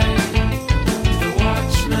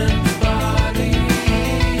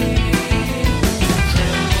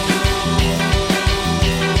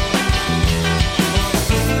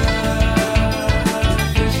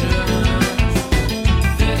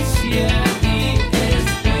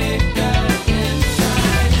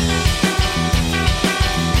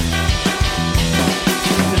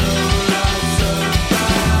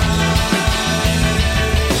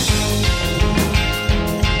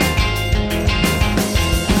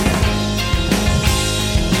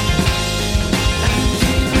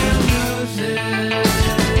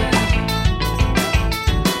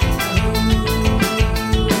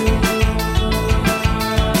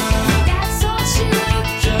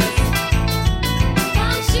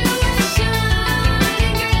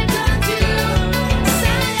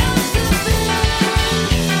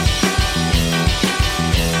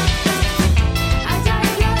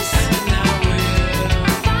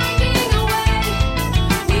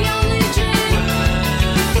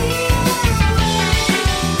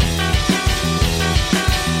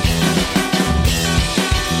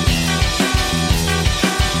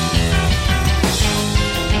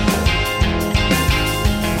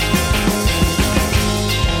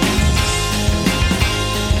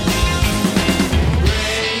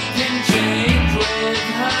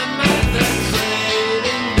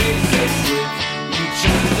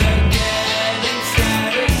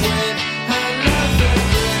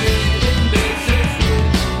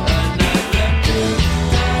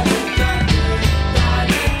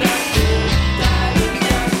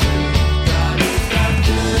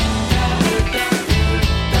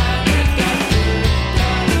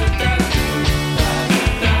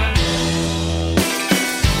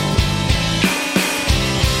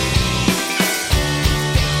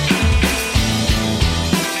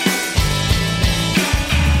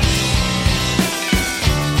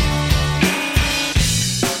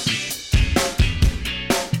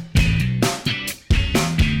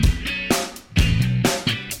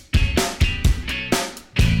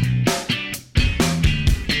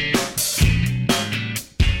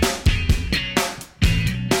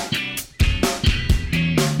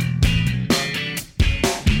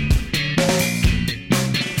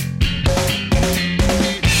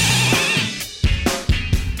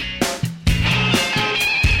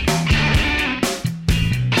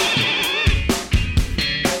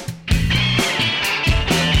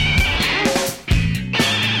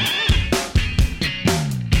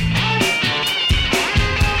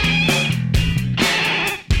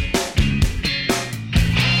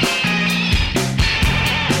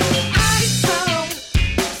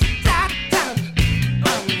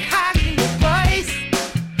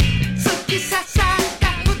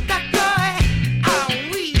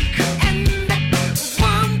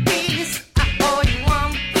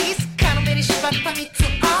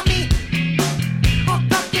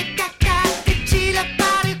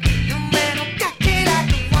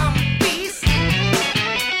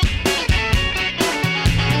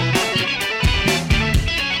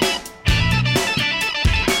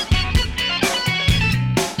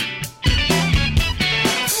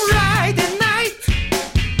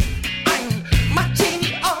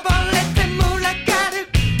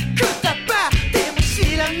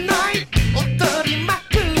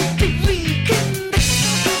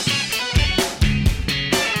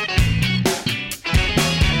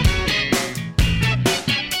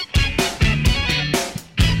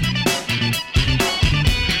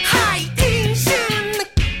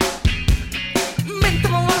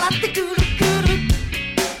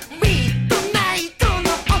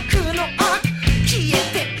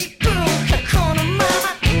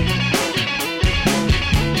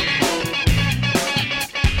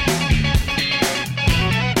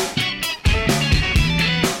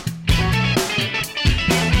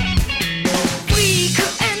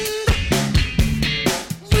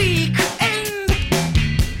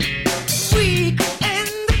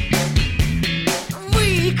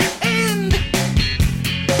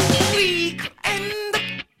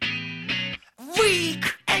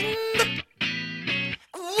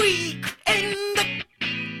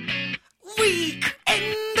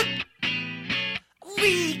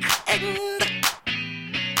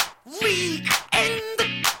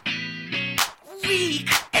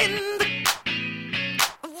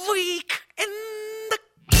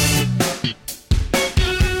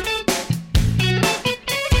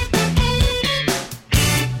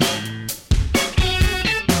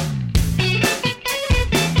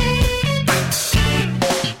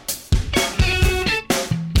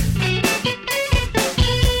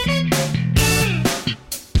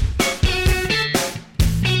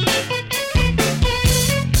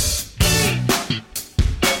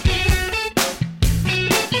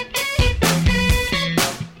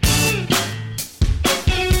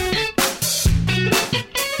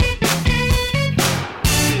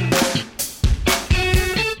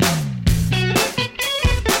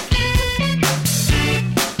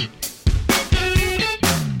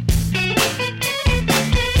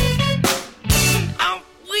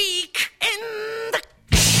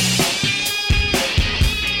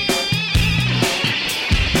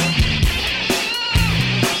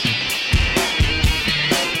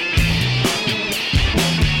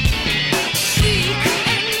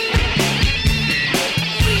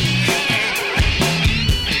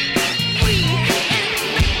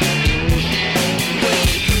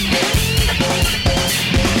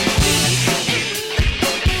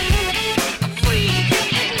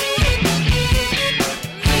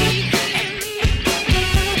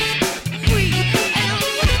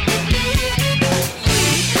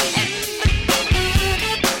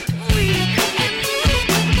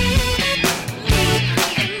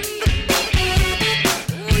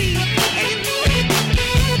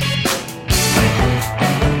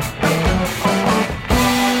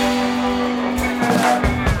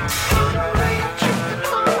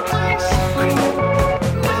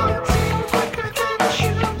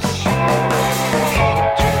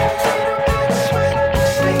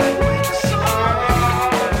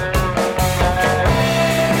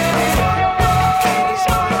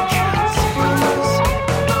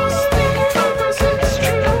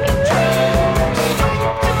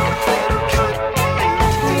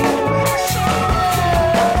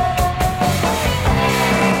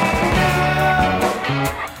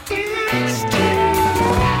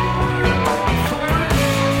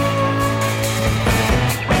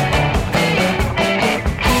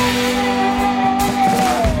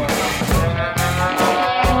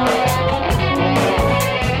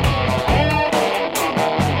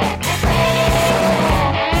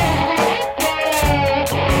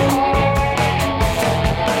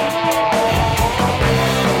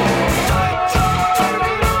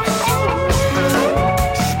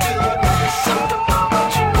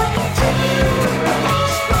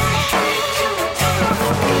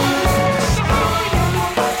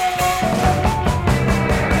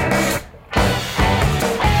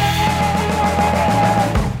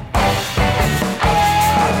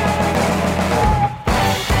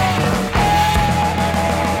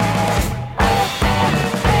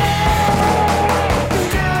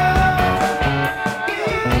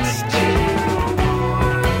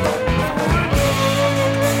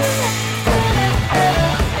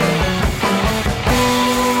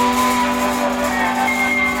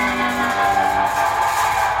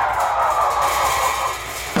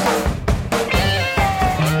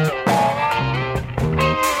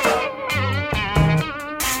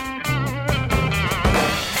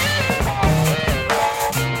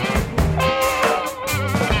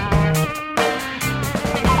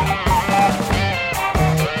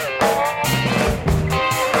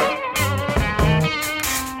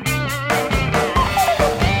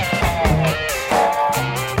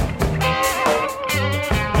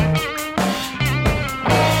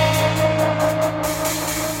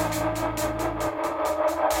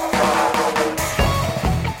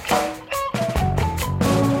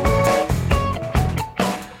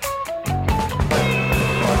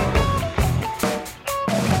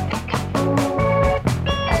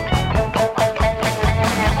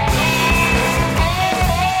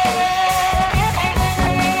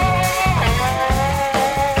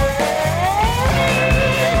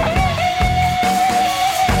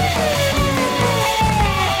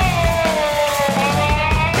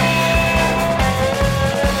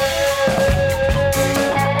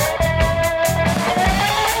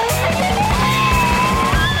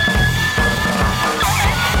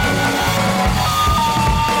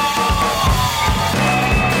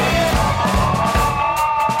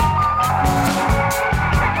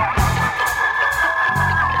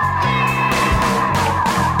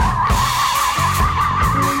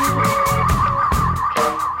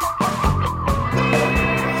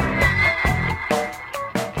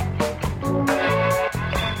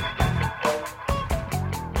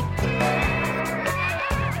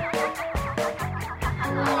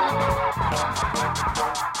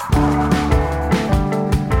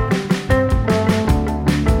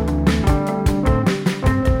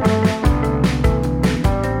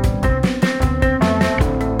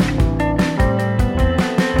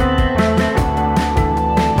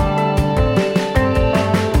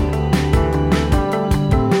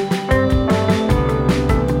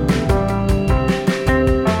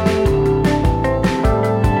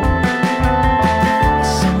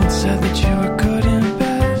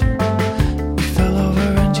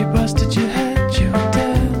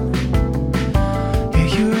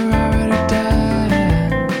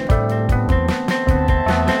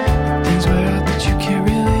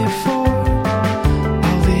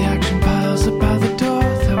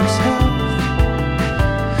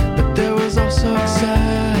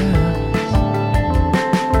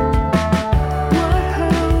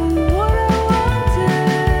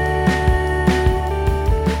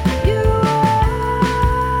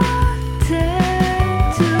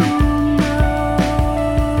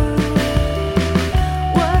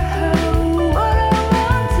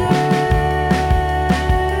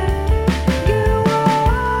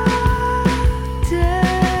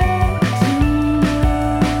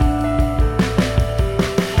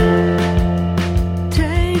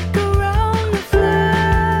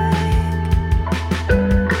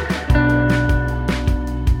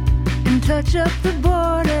 touch up the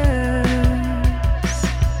borders.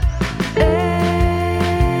 Every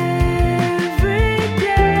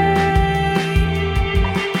day,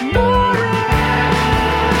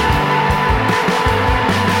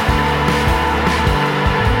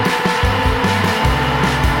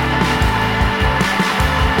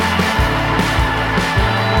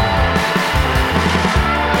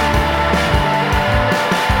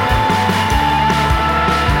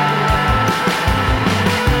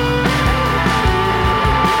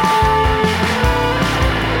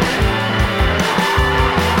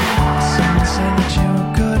 Someone said that you were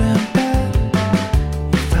good in bed.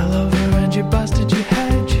 You fell over and you busted your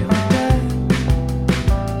head. You were dead.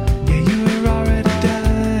 Yeah, you were already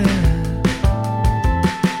dead.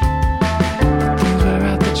 The things we're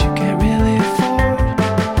out that you can't really afford.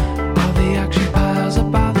 All the action piles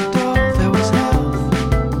up by the door. There was health,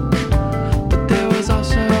 but there was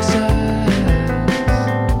also excess.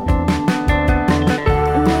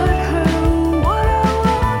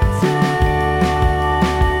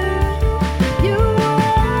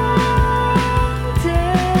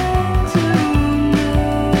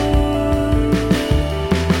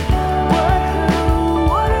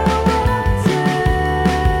 what I wanted,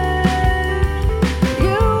 you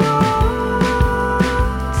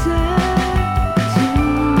wanted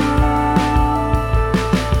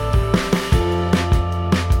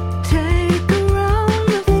to take around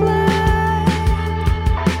the flag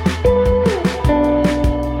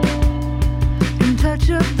and touch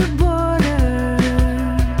up the borders.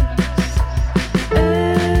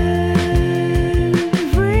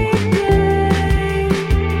 Every day,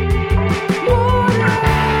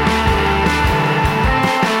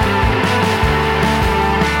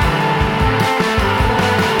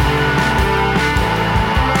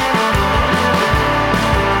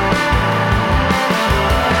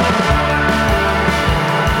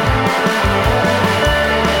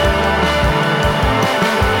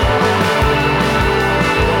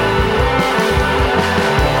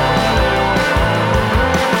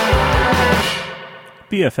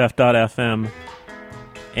 BFF.FM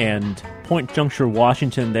and Point Juncture,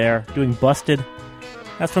 Washington there, doing Busted.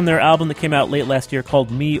 That's from their album that came out late last year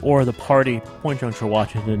called Me or the Party. Point Juncture,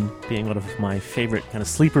 Washington being one of my favorite kind of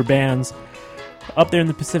sleeper bands up there in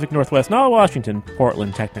the Pacific Northwest. Not Washington,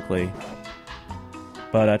 Portland technically.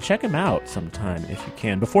 But check them out sometime if you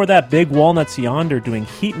can. Before that, Big Walnuts Yonder doing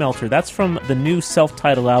Heat Melter. That's from the new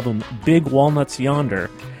self-titled album, Big Walnuts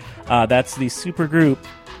Yonder. That's the supergroup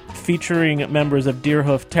featuring members of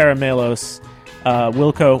Deerhoof, Taramelos,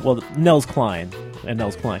 Nels Klein,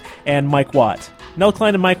 and Mike Watt. Nels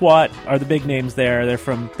Klein and Mike Watt are the big names there.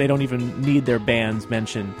 They don't even need their bands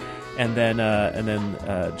mentioned. And then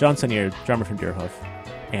John Senior, drummer from Deerhoof.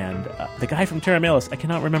 And the guy from Taramelos, I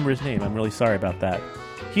cannot remember his name. I'm really sorry about that.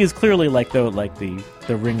 He is clearly like the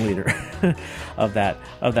ringleader of that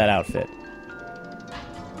outfit.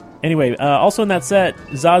 Anyway, also in that set,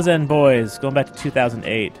 Zazen Boys, going back to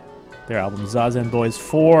 2008. Their album Zazen Boys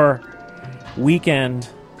 4, Weekend.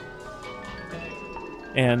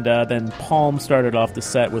 And then Palm started off the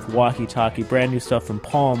set with Walkie Talkie, brand new stuff from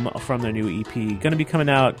Palm from their new EP. Going to be coming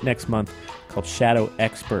out next month called Shadow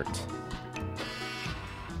Expert.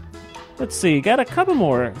 Let's see, got a couple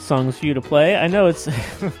more songs for you to play. I know it's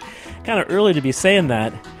kind of early to be saying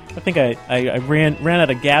that. I think I ran out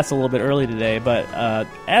of gas a little bit early today, but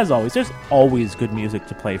as always, there's always good music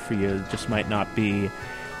to play for you. It just might not be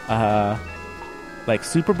like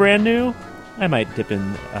super brand new. I might dip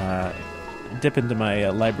into my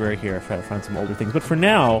library here if I find some older things. But for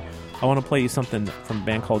now, I want to play you something from a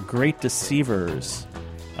band called Great Deceivers,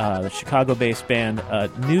 the Chicago-based band.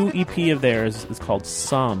 New EP of theirs is called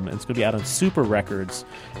Some, and it's going to be out on Super Records,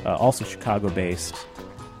 also Chicago-based.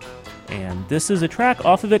 And this is a track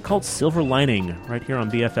off of it called Silver Lining, right here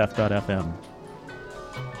on BFF.FM.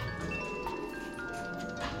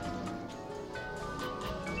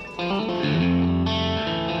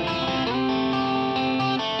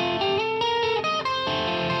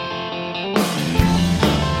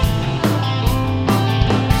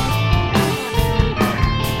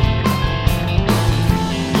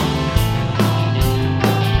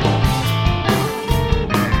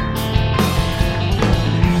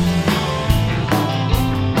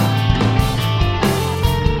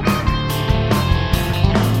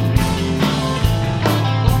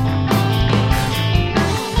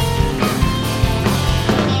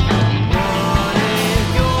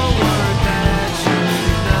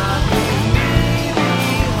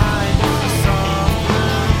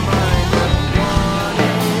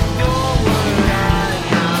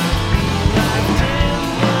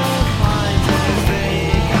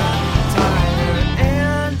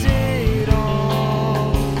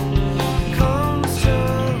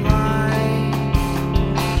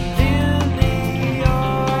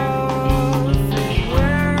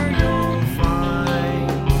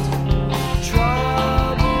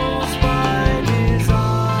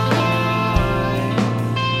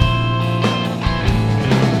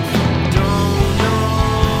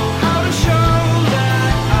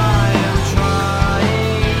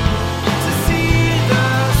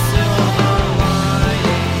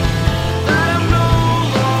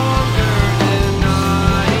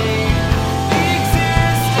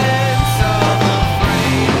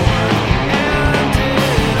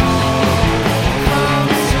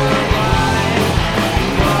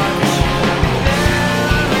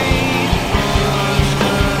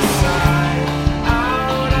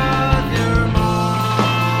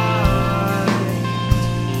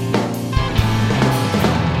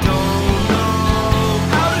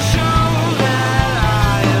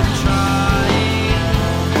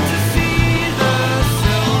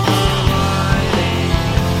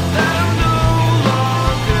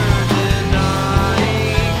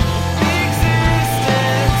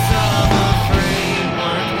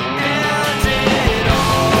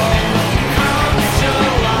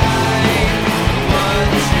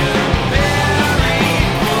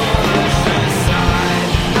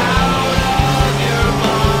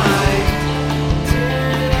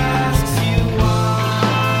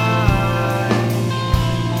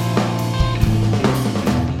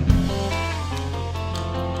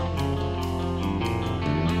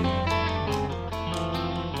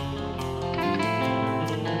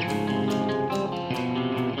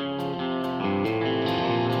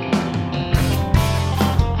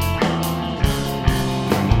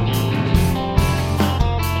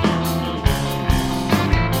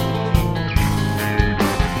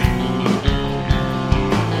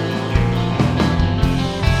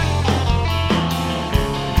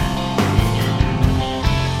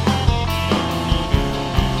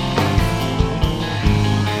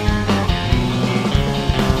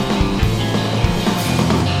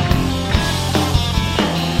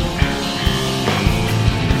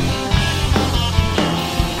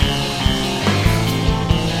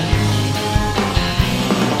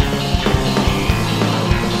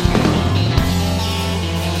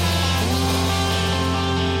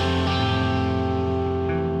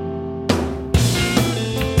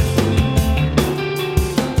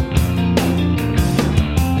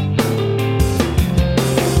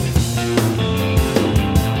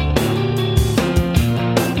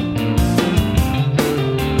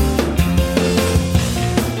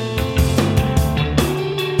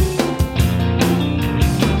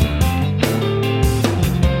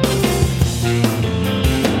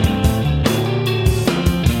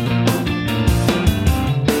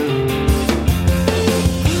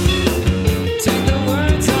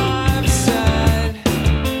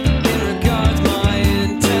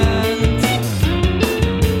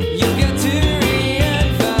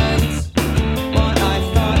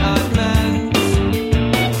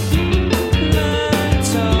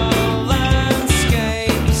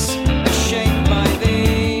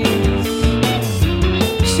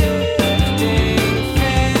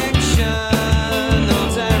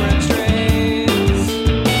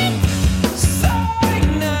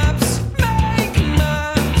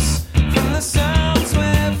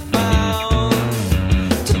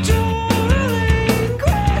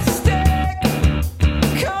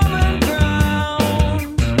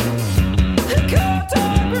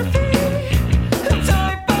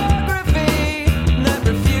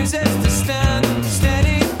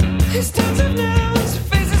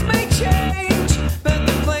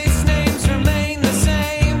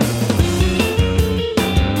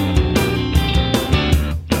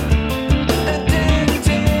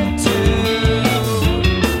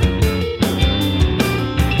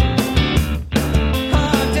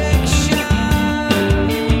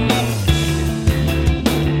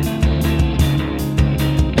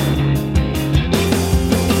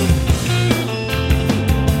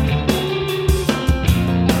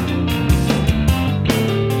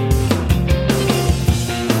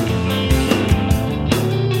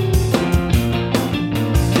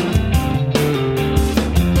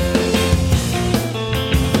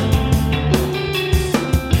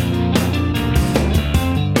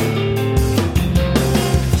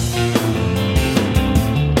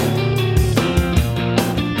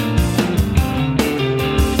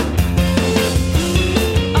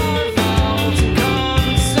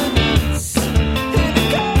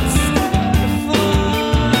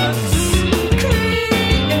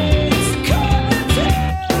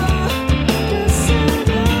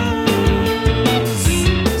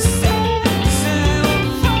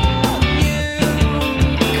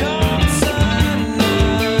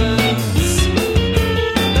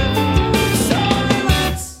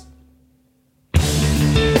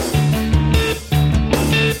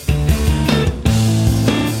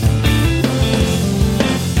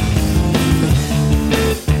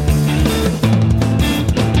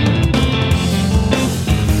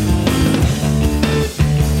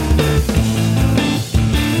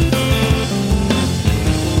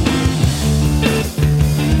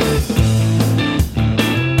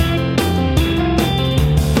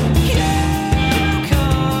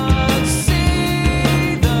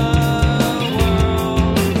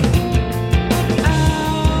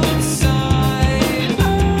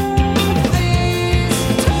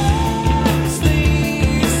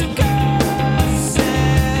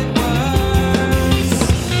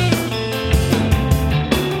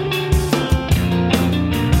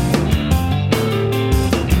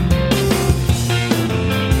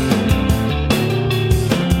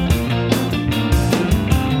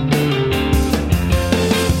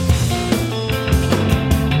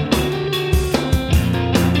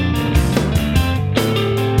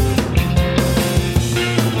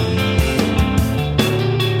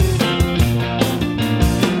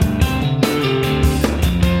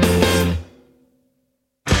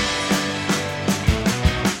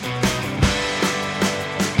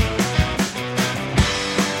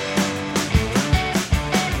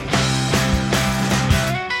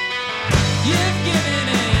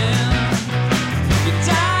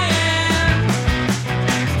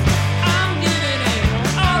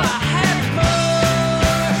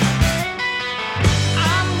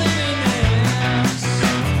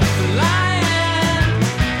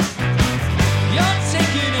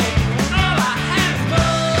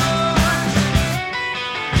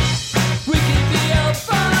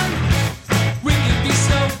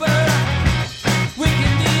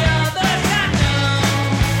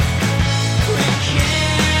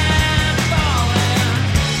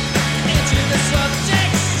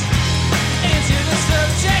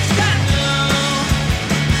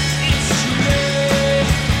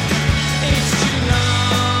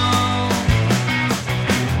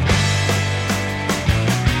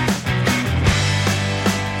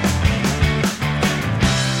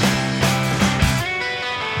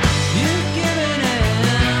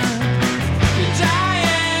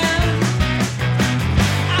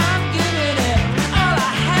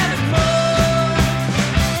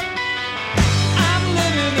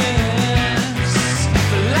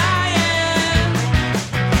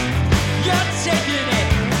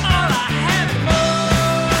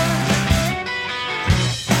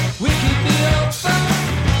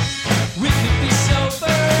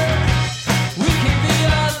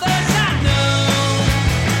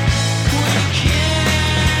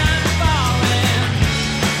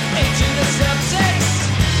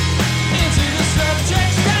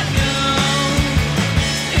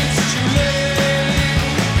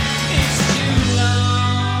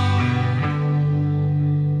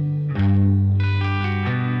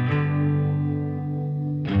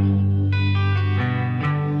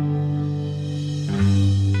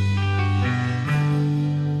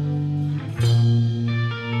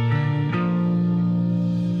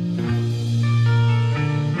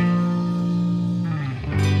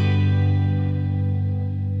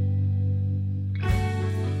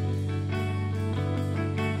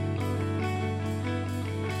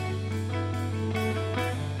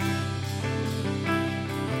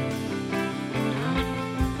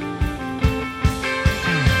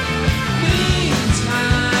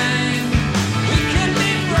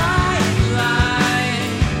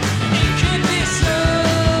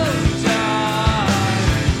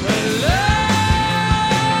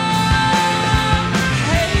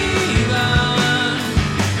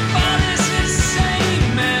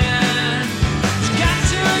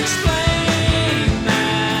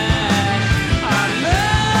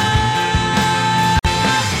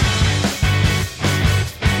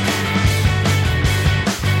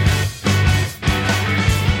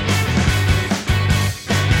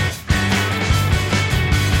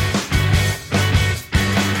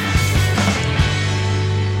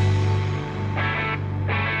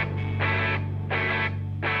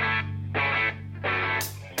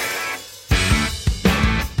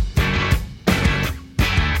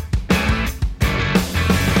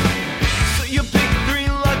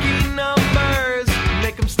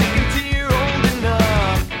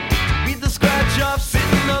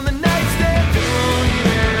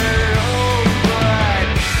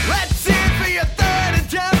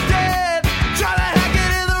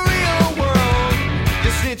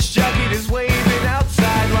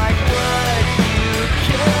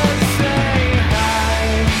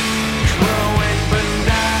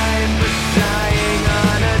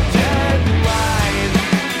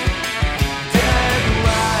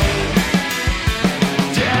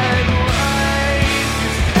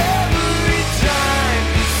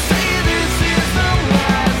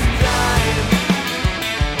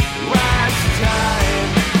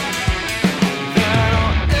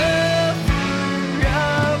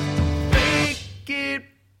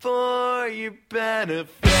 your benefit.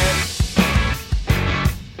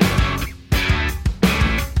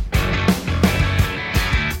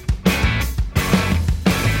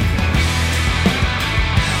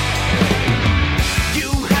 You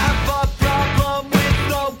have a problem with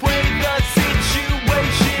the way the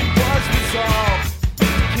situation was resolved.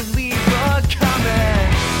 You can leave a comment.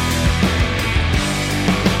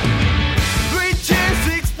 3 cheers,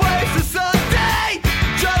 6 places Sunday.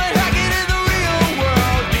 Try to hack it in the real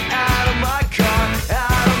world. Get out of my car,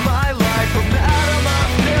 out of my life. I'm out of my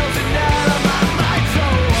pills and out of my mind. So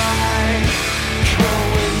I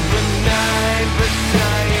going benign, but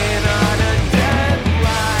dying on a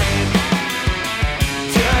deadline.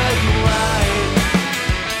 Deadline.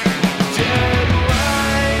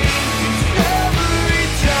 Deadline. 'Cause every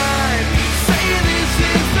time you say this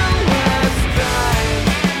is the last time.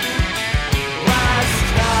 Last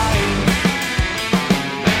time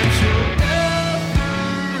that you'll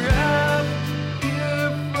ever hear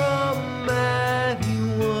from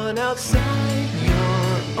anyone outside your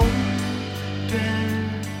own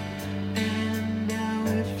bed. And now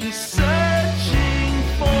if you're searching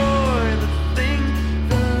for the thing,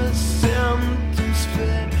 the symptoms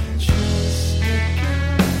fit, just look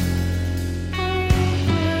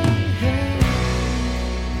overhead.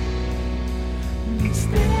 It's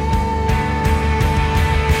there.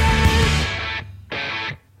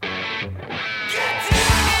 Get down!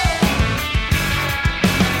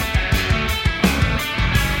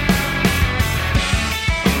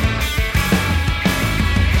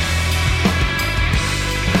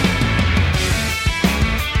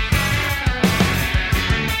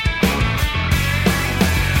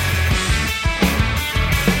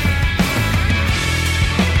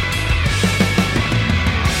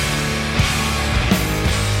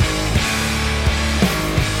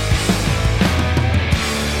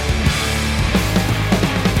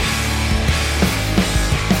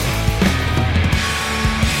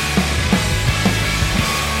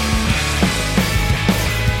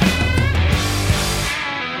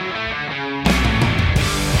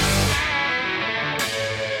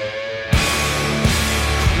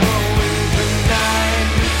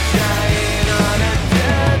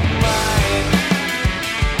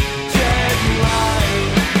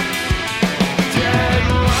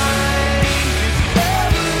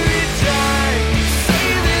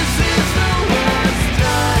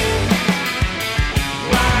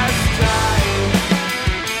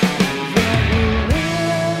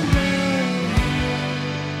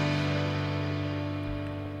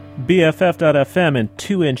 BFF.FM and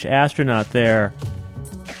 2-inch Astronaut there.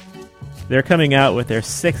 They're coming out with their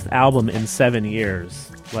 6th album in 7 years.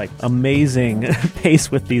 Like, amazing pace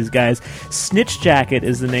with these guys. Snitch Jacket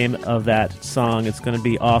is the name of that song. It's going to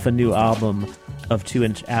be off a new album of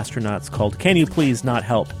 2-inch Astronauts called Can You Please Not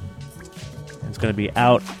Help? It's going to be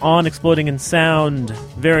out on Exploding in Sound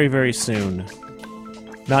very, very soon.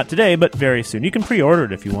 Not today, but very soon. You can pre-order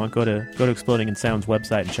it if you want. Go to Exploding in Sound's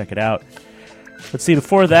website and check it out. Let's see,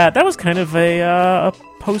 before that was kind of a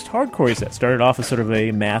post-hardcore set. Started off as sort of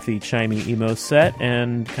a mathy, chimey emo set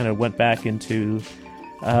and kind of went back into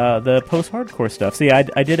the post-hardcore stuff. See, I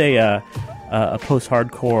did a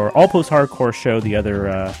post-hardcore, all post-hardcore show the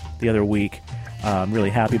other week. I'm really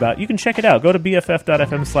happy about it. You can check it out. Go to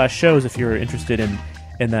bff.fm/shows if you're interested in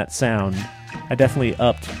that sound. I definitely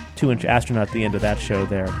upped 2-inch Astronaut at the end of that show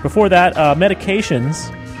there. Before that,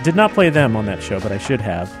 Medications. Did not play them on that show, but I should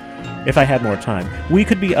have, if I had more time. We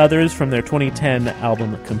Could Be Others from their 2010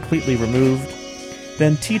 album Completely Removed.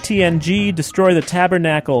 Then TTNG, Destroy the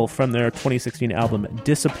Tabernacle from their 2016 album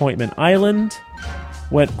Disappointment Island.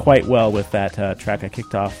 Went quite well with that track I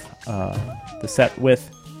kicked off the set with,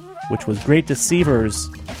 which was Great Deceivers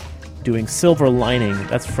doing Silver Lining.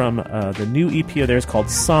 That's from the new EP of theirs called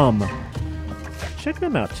Some. Check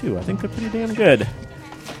them out too. I think they're pretty damn good.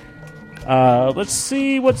 Let's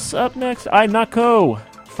see what's up next. I Nako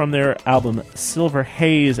from their album Silver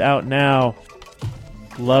Haze, out now.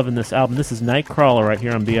 Loving this album. This is Nightcrawler right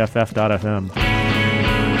here on BFF.fm.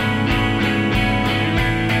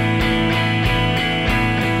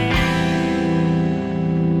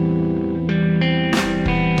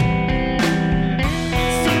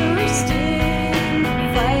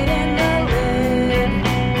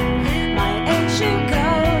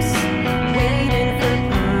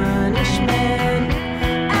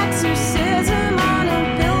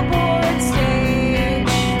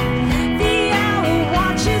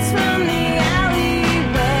 From the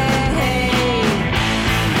alleyway.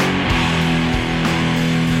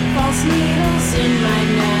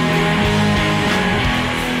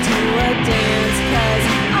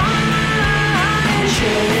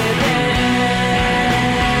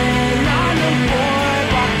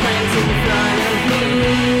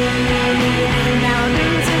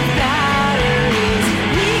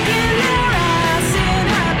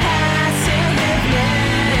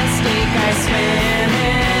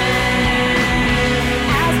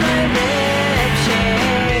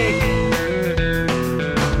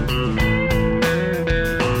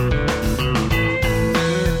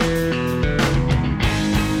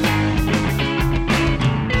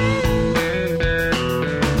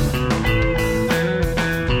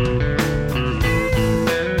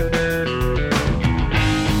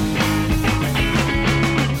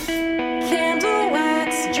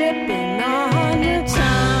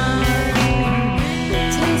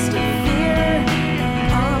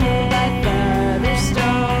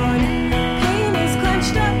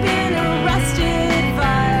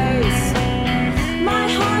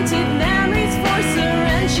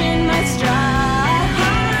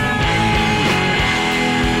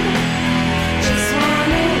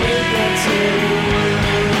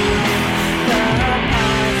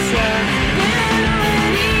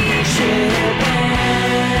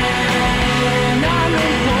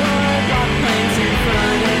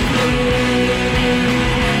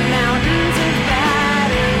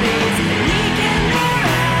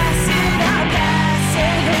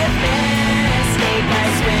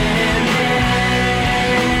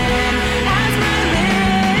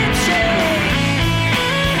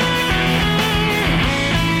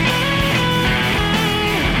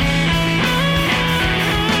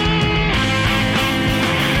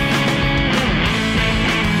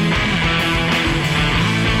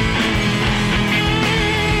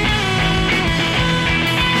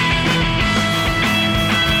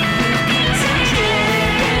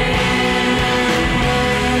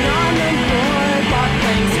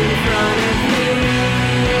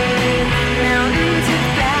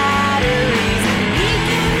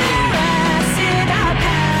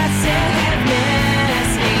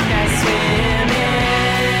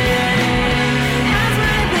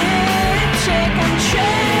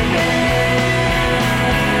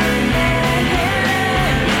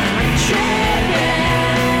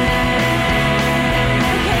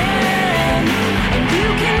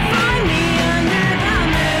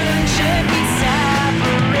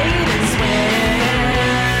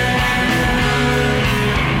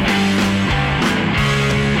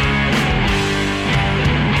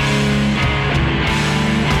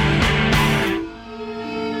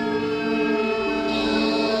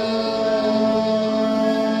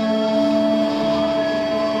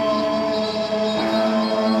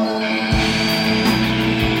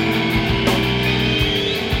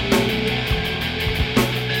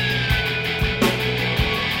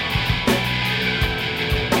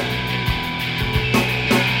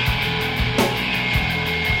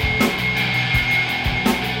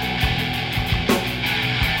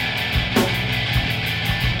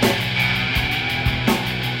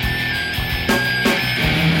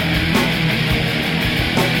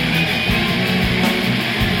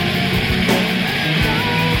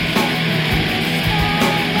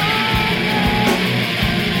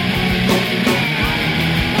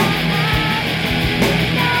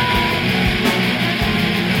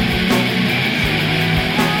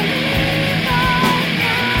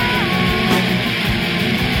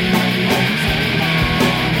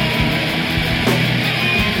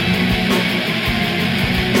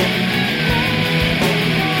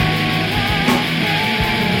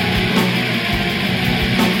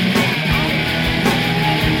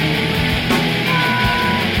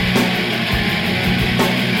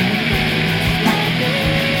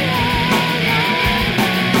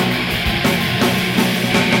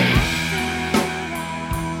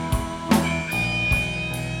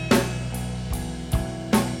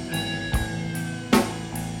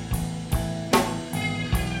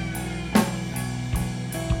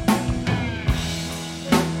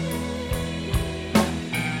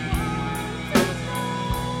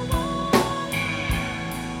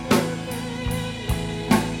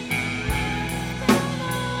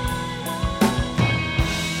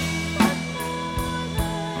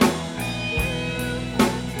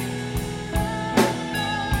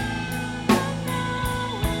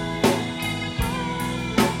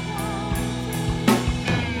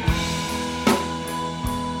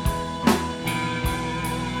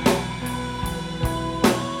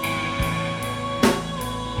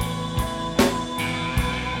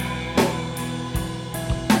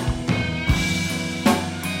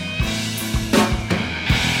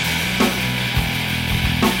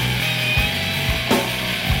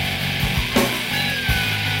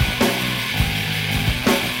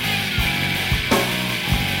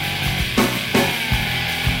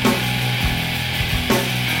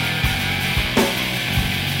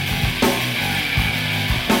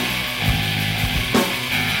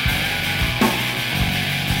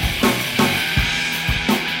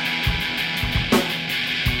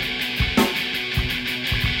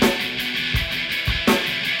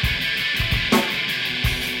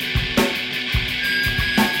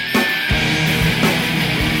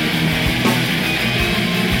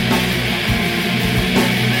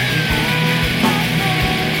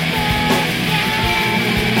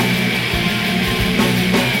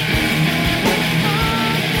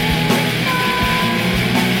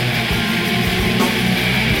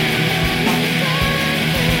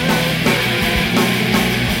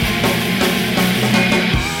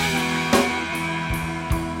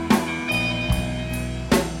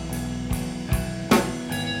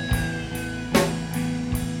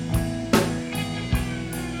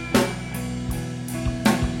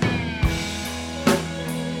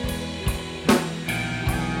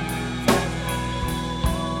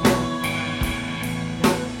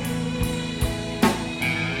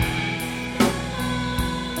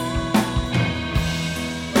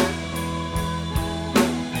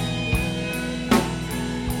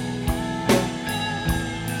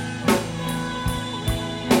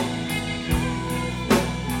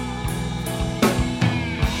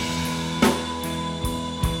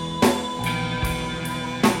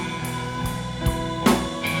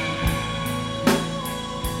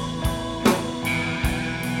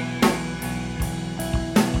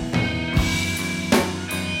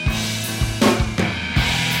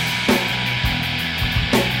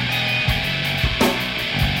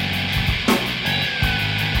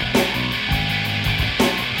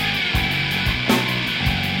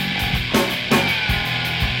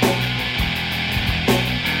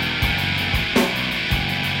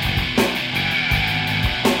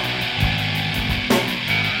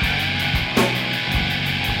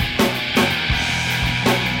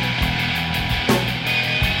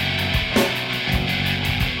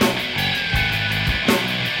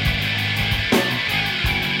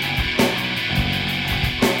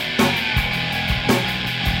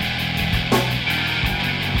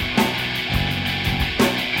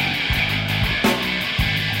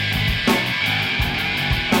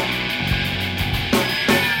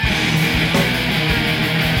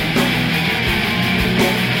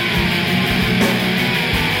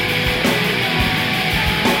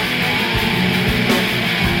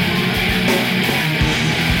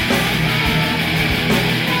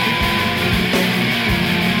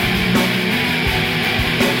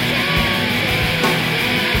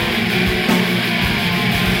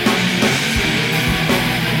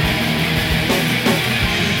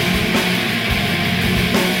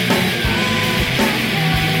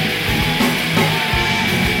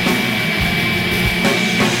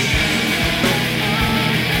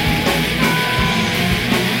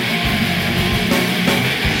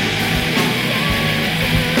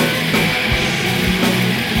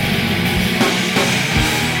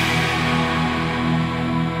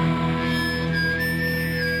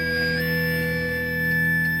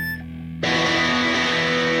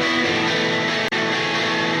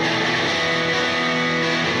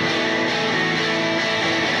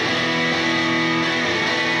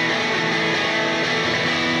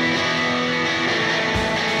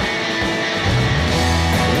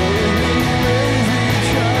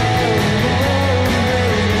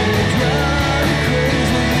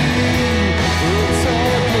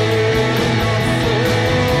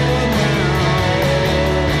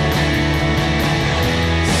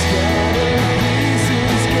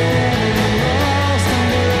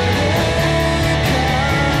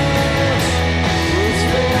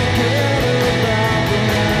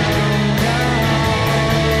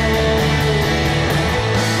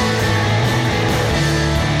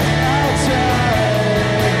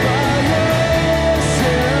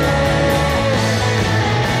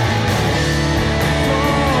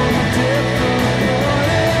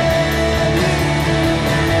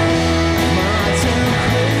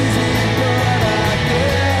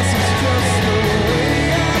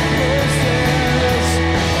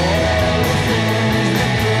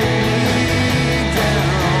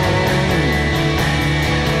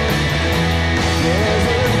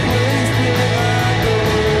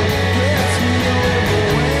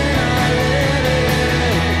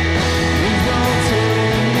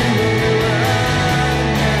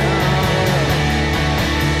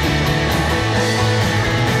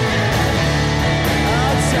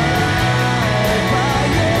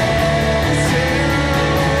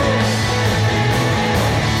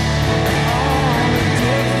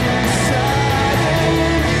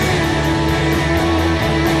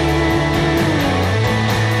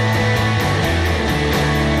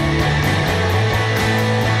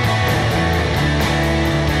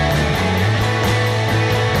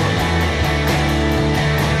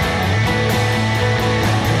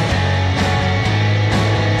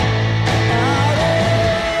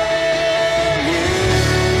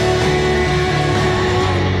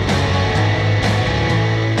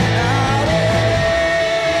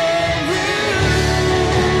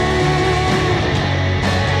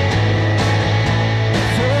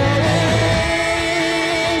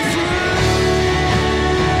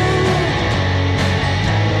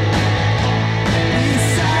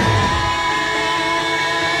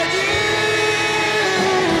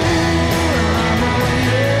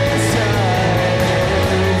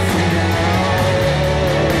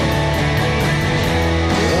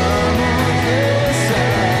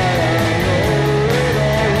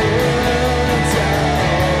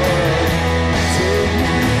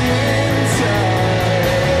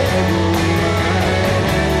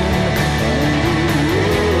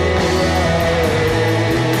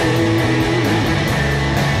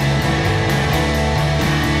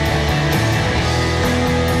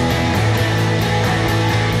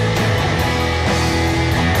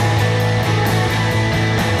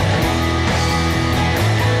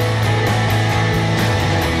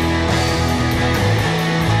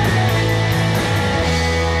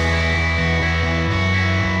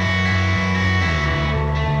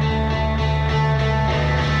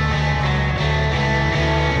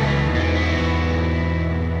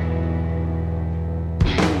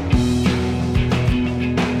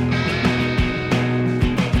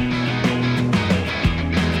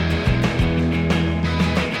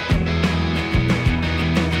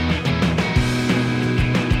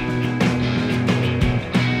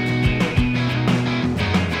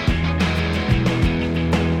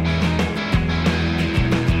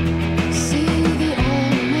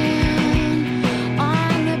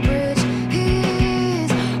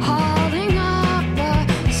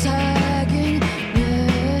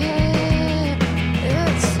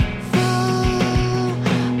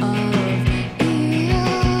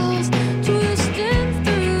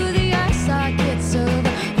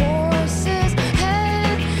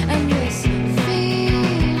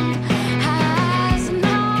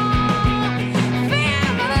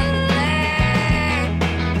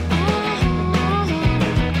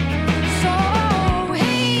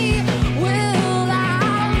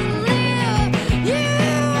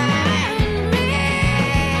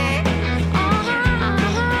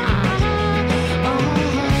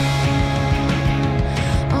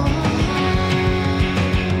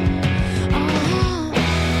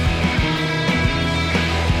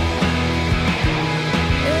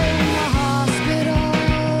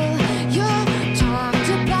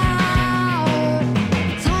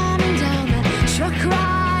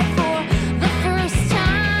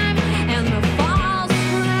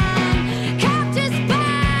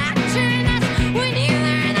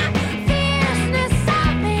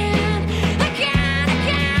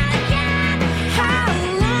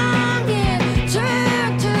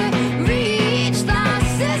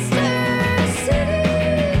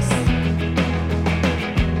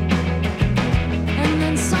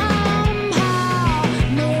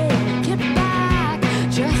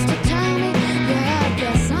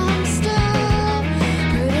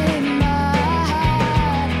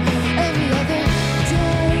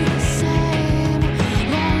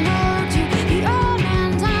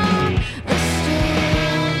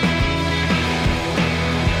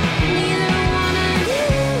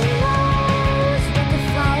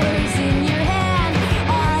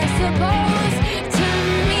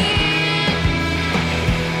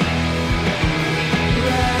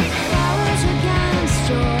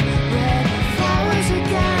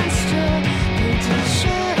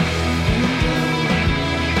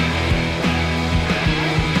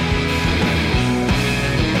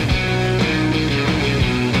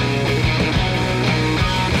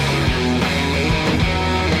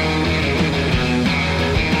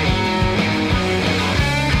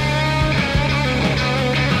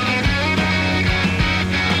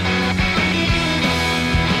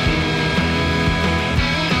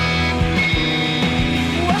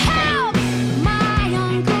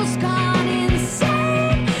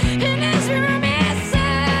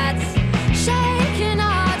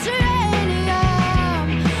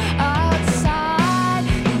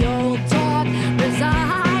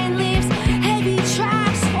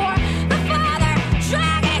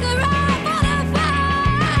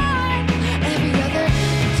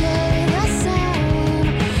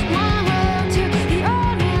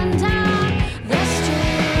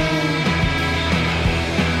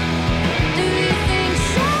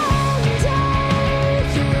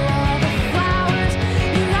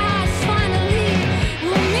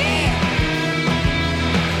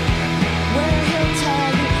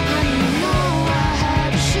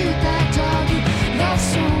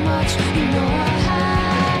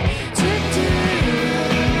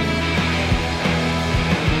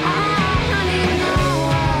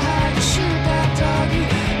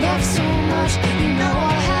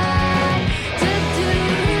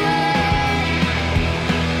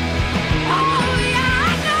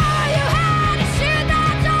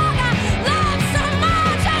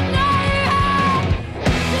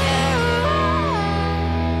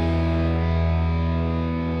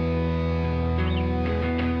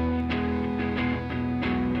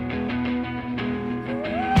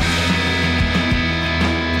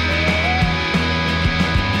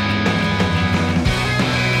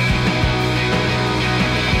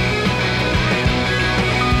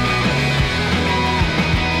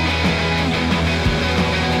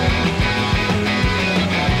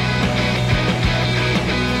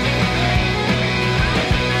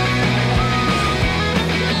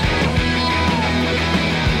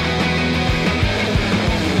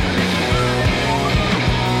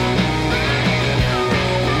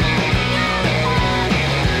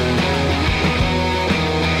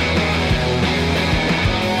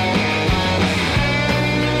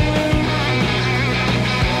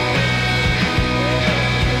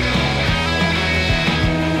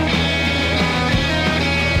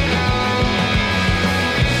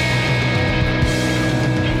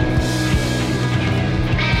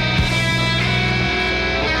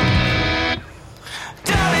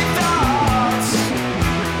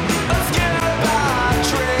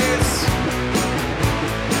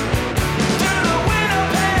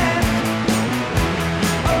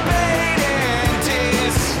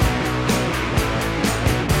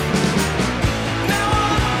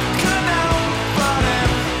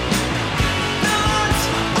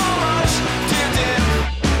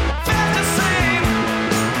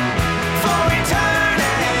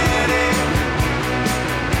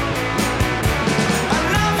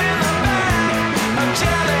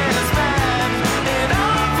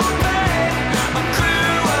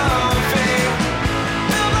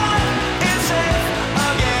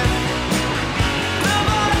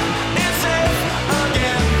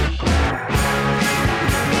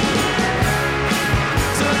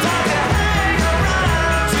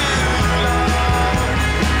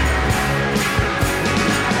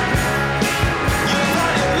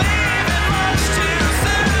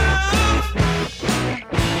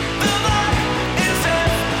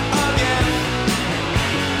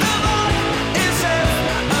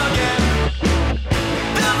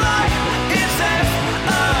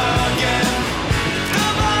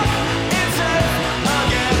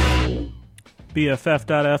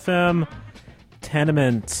 BFF.FM,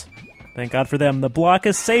 Tenement. Thank God for them. The Block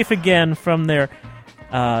is safe again from their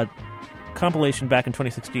compilation back in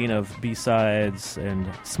 2016 of B-sides and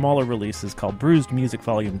smaller releases called Bruised Music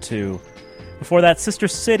Volume 2. Before that, Sister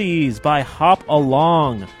Cities by Hop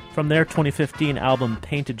Along from their 2015 album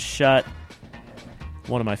Painted Shut.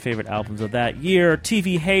 One of my favorite albums of that year.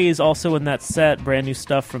 TV Haze also in that set. Brand new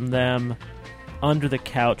stuff from them. Under the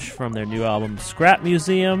Couch from their new album Scrap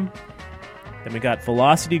Museum. Then we got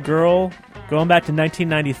Velocity Girl going back to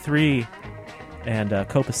 1993. And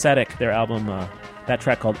Copacetic, their album, that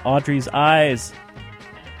track called Audrey's Eyes.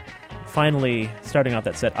 Finally, starting out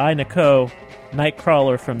that set, I, Nicole,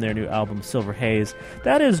 Nightcrawler from their new album Silver Haze.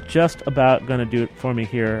 That is just about going to do it for me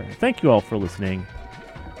here. Thank you all for listening.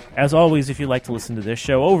 As always, if you'd like to listen to this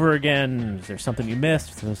show over again, if there's something you missed,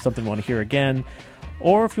 if there's something you want to hear again,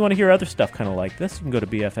 or if you want to hear other stuff kind of like this, you can go to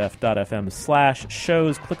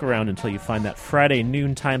bff.fm/shows, click around until you find that Friday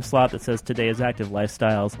noon time slot that says Today is Active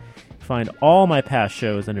Lifestyles. You find all my past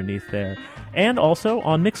shows underneath there. And also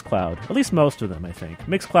on Mixcloud, at least most of them, I think.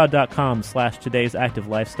 Mixcloud.com/Today's Active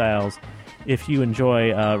Lifestyles. If you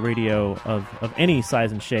enjoy radio of any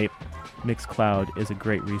size and shape, Mixcloud is a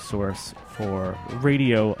great resource for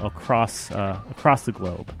radio across the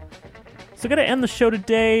globe. So I'm going to end the show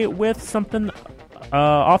today with something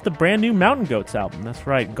off the brand new Mountain Goats album. That's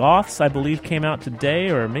right. Goths, I believe, came out today,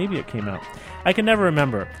 or maybe it came out. I can never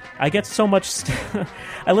remember. I get so much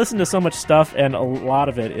I listen to so much stuff, and a lot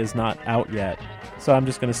of it is not out yet. So I'm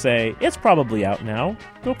just going to say, it's probably out now.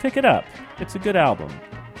 Go pick it up. It's a good album.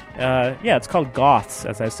 It's called Goths,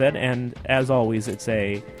 as I said, and as always, it's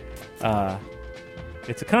a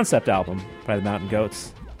concept album by the Mountain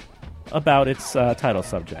Goats about its title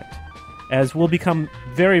subject, as will become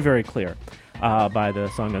very, very clear by the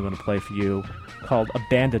song I'm going to play for you, called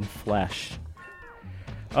Abandoned Flesh.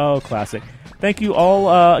 Oh, classic. Thank you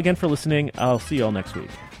all again for listening. I'll see you all next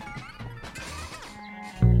week.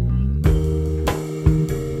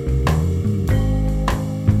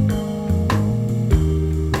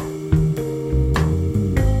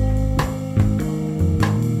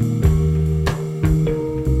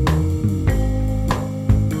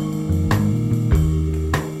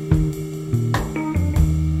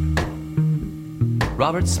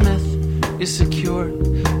 Robert Smith is secure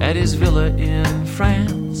at his villa in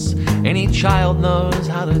France. Any child knows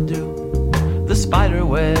how to do the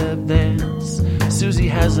spiderweb dance. Susie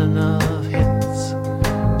has enough hits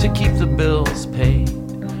to keep the bills paid.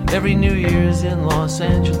 Every New Year's in Los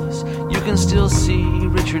Angeles, you can still see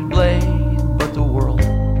Richard Blade, but the world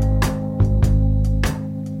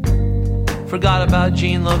forgot about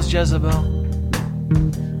Gene Loves Jezebel.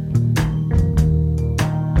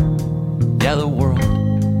 Yeah, the world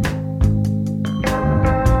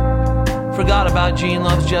forgot about Gene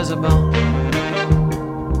Loves Jezebel.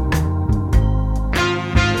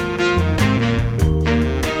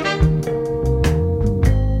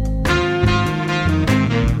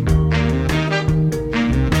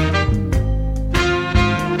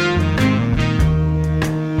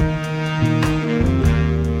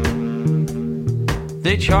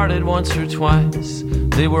 They charted once or twice.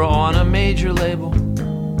 They were on a major label.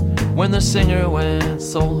 When the singer went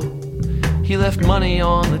solo, he left money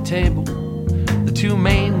on the table. The two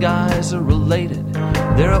main guys are related.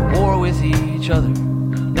 They're at war with each other.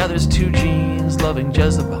 Now there's two Genes loving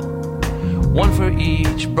Jezebel, one for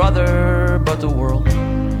each brother, but the world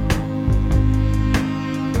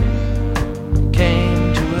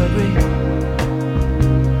came to agree.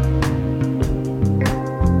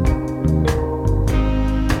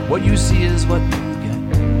 What you see is what you get,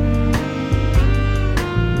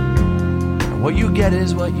 and what you get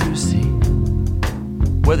is what you see.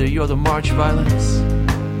 Whether you're the March Violets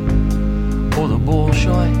or the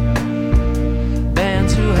Bolshoi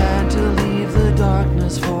bands who had to leave the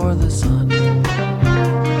darkness for the sun.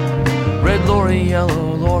 Red Lorry,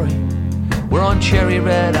 Yellow Lorry, we're on Cherry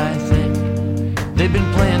Red, I think. They've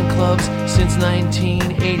been playing clubs since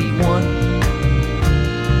 1981.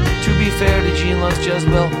 To be fair to Gene Loves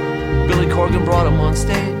Jezebel, Billy Corgan brought him on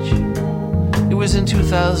stage. It was in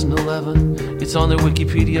 2011, it's on their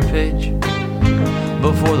Wikipedia page.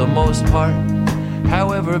 But for the most part,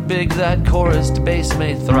 however big that chorus bass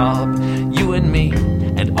may throb, you and me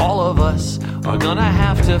and all of us are gonna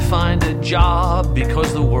have to find a job,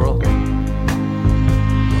 because the world will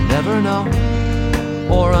never know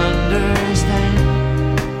or understand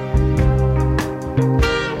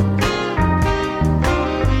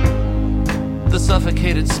the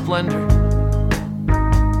suffocated splendor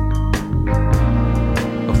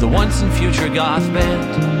of the once and future goth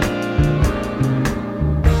band.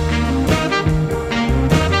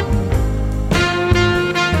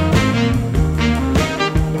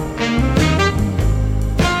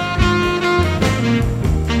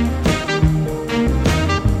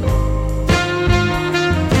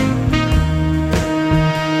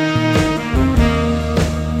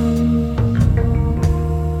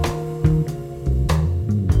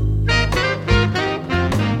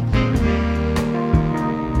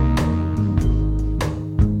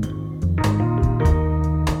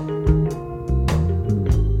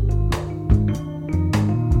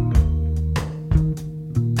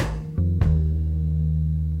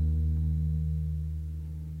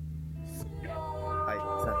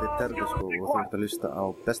 ert að hlusta á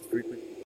Best Frequencies